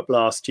in Europe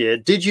last year.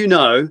 Did you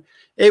know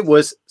it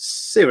was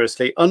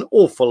seriously an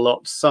awful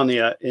lot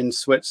sunnier in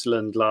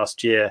Switzerland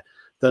last year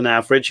than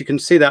average? You can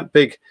see that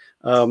big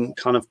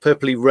kind of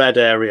purpley red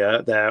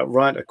area there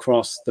right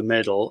across the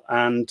middle,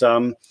 and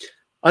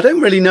I don't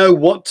really know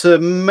what to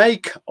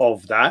make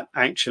of that,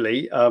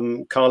 actually,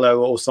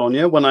 Carlo or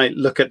Sonia, when I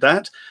look at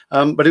that,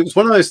 but it was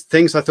one of those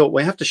things I thought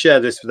we have to share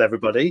this with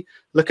everybody.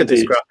 Look at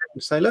this graphic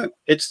and say, look,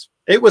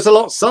 it was a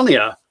lot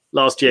sunnier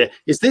last year.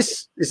 Is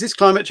this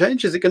climate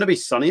change? Is it going to be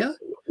sunnier?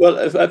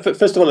 Well,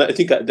 first of all, I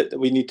think that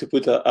we need to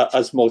put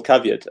a small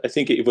caveat. I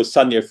think it was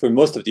sunnier for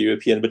most of the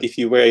European, but if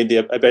you were in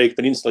the Iberian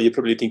Peninsula, you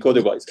probably think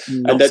otherwise.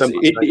 And that's in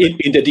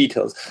the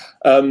details.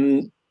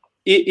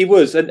 It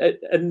was,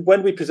 and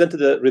when we presented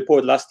the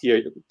report last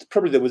year,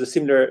 probably there was a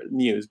similar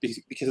news,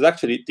 because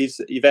actually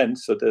these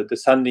events, so the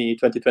sunny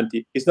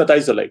 2020, is not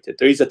isolated.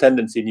 There is a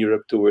tendency in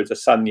Europe towards a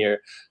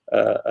sunnier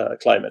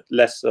climate,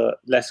 less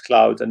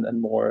cloud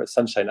and more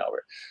sunshine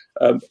hour.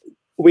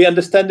 We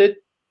understand it,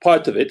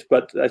 part of it,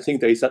 but I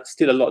think there is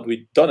still a lot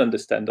we don't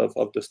understand of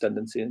those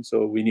tendencies, and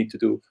so we need to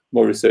do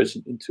more research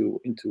into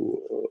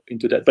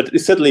that. But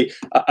it's certainly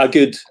a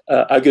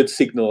good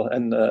signal,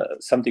 and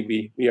something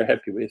we are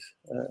happy with.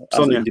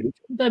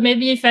 But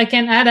maybe if I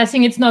can add, I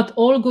think it's not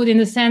all good in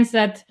the sense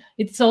that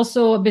it's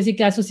also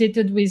basically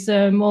associated with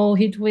more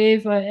heat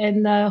wave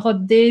and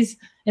hot days.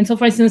 And so,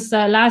 for instance,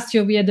 last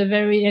year we had a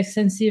very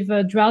extensive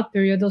drought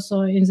period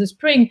also in the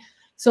spring.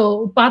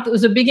 So part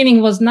of the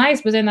beginning was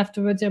nice, but then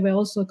afterwards there were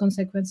also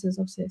consequences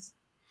of this.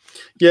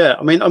 Yeah,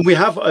 I mean, and we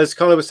have, as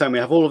Carla was saying, we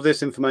have all of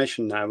this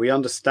information now. We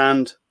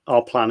understand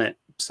our planet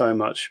so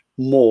much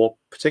more,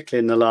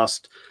 particularly in the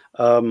last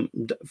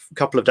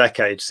couple of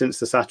decades since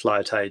the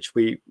satellite age.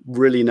 We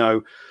really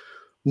know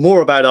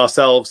more about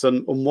ourselves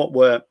and what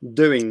we're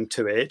doing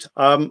to it.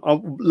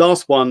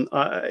 Last one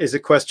is a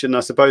question, I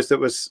suppose, that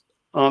was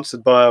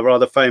answered by a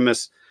rather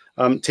famous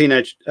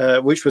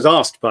which was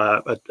asked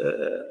by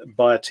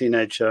a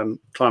teenage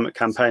climate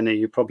campaigner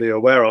you probably are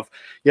aware of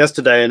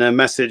yesterday in a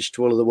message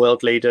to all of the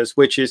world leaders,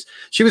 which is,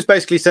 she was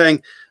basically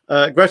saying,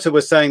 Greta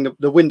was saying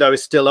that the window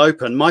is still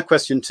open. My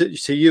question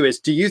to you is,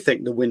 do you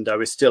think the window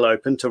is still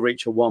open to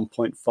reach a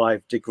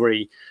 1.5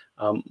 degree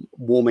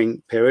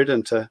warming period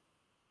and to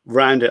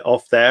round it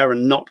off there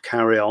and not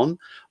carry on?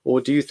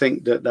 Or do you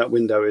think that that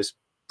window is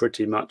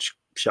pretty much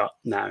shut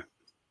now?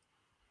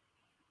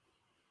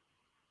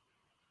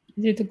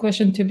 Is it a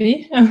question to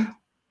me?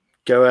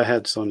 Go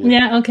ahead, Sonia.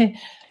 Yeah, okay.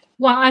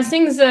 Well, I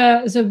think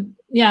the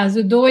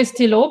door is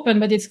still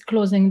open, but it's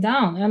closing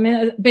down. I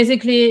mean,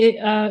 basically,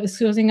 it's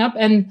closing up,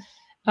 and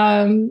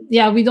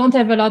we don't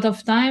have a lot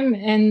of time.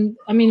 And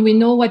I mean, we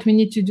know what we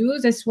need to do.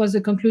 This was the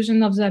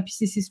conclusion of the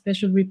IPCC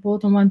special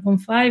report on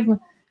 1.5.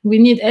 We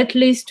need at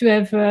least to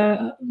have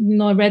a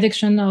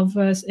reduction of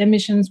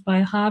emissions by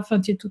half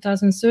until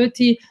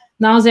 2030.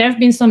 Now, there have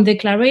been some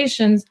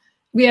declarations.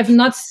 We have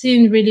not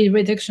seen really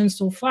reductions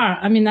so far.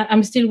 I mean,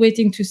 I'm still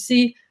waiting to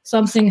see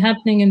something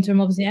happening in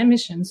terms of the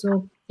emissions.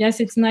 So yes,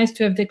 it's nice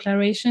to have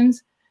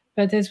declarations,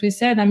 but as we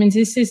said, I mean,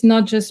 this is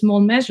not just small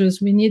measures.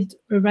 We need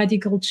a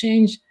radical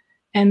change,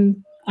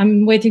 and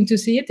I'm waiting to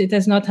see it. It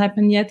has not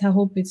happened yet. I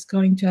hope it's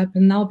going to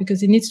happen now,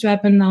 because it needs to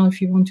happen now if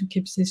you want to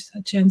keep this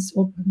chance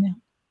open. Yeah.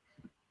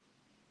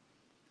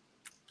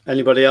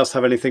 Anybody else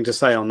have anything to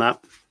say on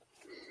that?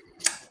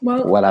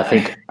 Well, I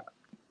think.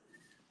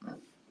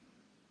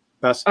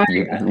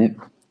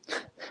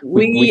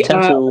 We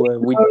tend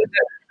to.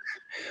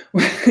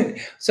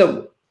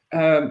 So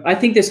I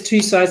think there's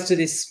two sides to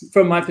this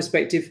from my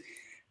perspective.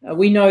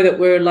 We know that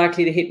we're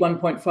likely to hit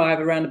 1.5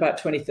 around about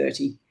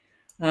 2030.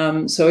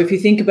 So if you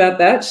think about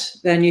that,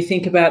 then you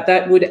think about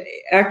that would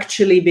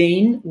actually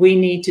mean we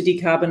need to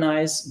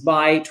decarbonize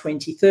by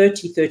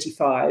 2030,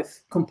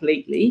 35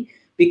 completely,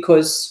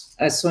 because,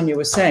 as Sonia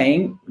was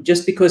saying,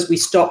 just because we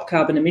stop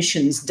carbon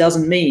emissions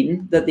doesn't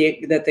mean that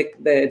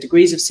the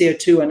degrees of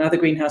CO2 and other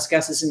greenhouse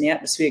gases in the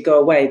atmosphere go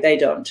away. They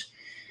don't.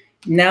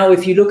 Now,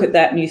 if you look at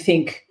that and you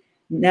think,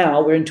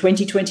 now we're in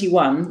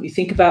 2021, you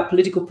think about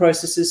political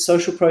processes,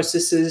 social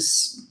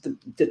processes,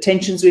 the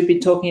tensions we've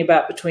been talking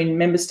about between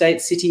member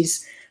states,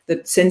 cities,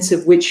 the sense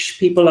of which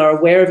people are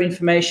aware of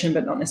information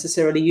but not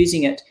necessarily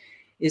using it.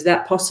 Is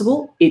that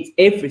possible?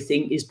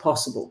 Everything is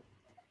possible.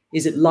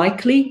 Is it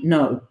likely?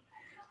 No.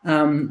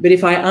 But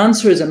if I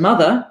answer as a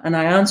mother and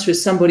I answer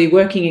as somebody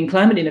working in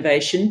climate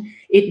innovation,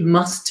 it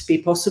must be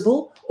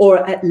possible,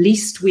 or at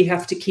least we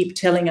have to keep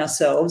telling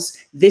ourselves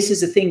this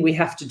is a thing we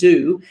have to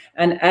do.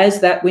 And as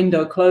that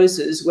window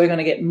closes, we're going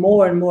to get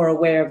more and more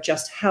aware of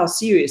just how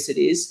serious it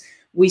is.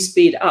 We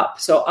speed up.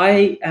 So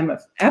I am an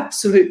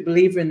absolute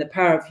believer in the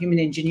power of human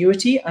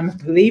ingenuity. I'm a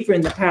believer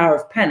in the power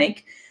of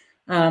panic.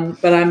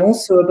 But I'm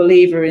also a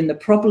believer in the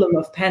problem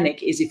of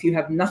panic is if you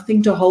have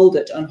nothing to hold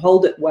it and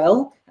hold it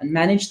well and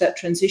manage that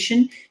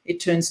transition, it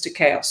turns to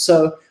chaos.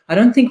 So I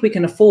don't think we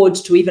can afford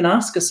to even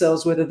ask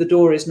ourselves whether the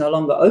door is no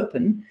longer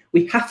open.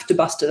 We have to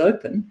bust it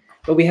open,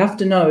 but we have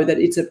to know that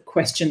it's a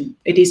question.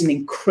 It is an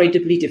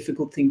incredibly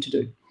difficult thing to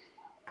do.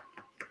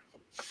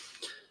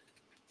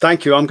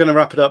 Thank you. I'm going to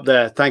wrap it up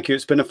there. Thank you.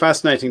 It's been a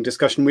fascinating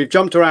discussion. We've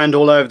jumped around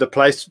all over the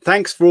place.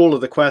 Thanks for all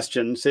of the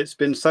questions. It's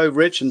been so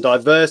rich and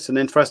diverse and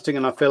interesting,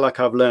 and I feel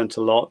like I've learned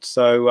a lot.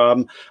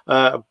 So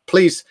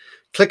please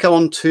click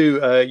on to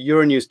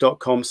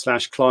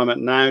euronews.com/climate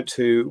now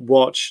to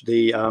watch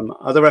the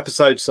other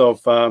episodes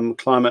of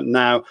Climate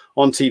Now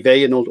on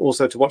TV, and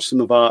also to watch some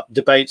of our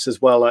debates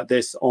as well like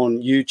this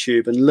on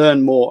YouTube, and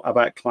learn more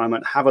about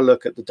climate, have a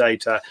look at the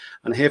data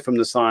and hear from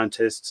the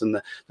scientists and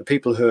the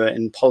people who are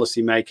in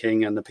policy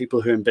making and the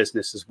people who are in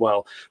business as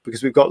well,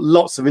 because we've got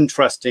lots of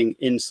interesting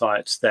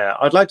insights there.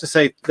 I'd like to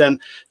say then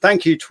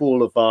thank you to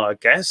all of our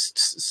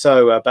guests.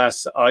 So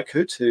Bas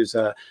Eickhout, who's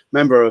a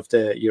member of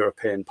the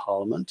European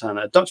Parliament and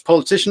a Dutch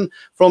politician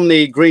from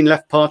the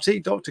GreenLeft party,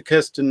 Dr.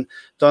 Kirsten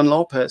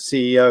Dunlop,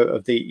 CEO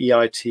of the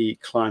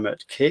EIT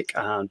Climate Kick,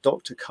 and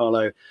Dr.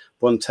 Carlo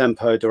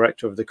Buontempo,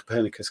 Director of the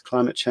Copernicus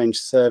Climate Change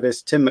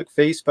Service, Tim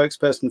McPhee,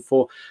 spokesperson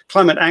for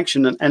Climate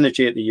Action and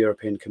Energy at the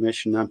European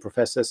Commission, and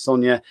Professor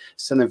Sonia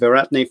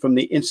Seneviratne from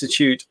the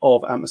Institute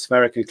of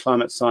Atmospheric and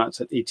Climate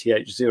Science at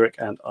ETH Zurich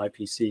and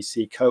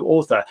IPCC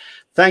co-author.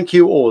 Thank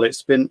you all.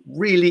 It's been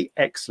really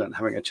excellent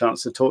having a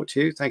chance to talk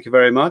to you. Thank you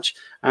very much,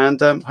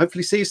 and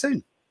hopefully see you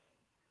soon.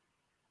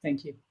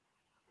 Thank you.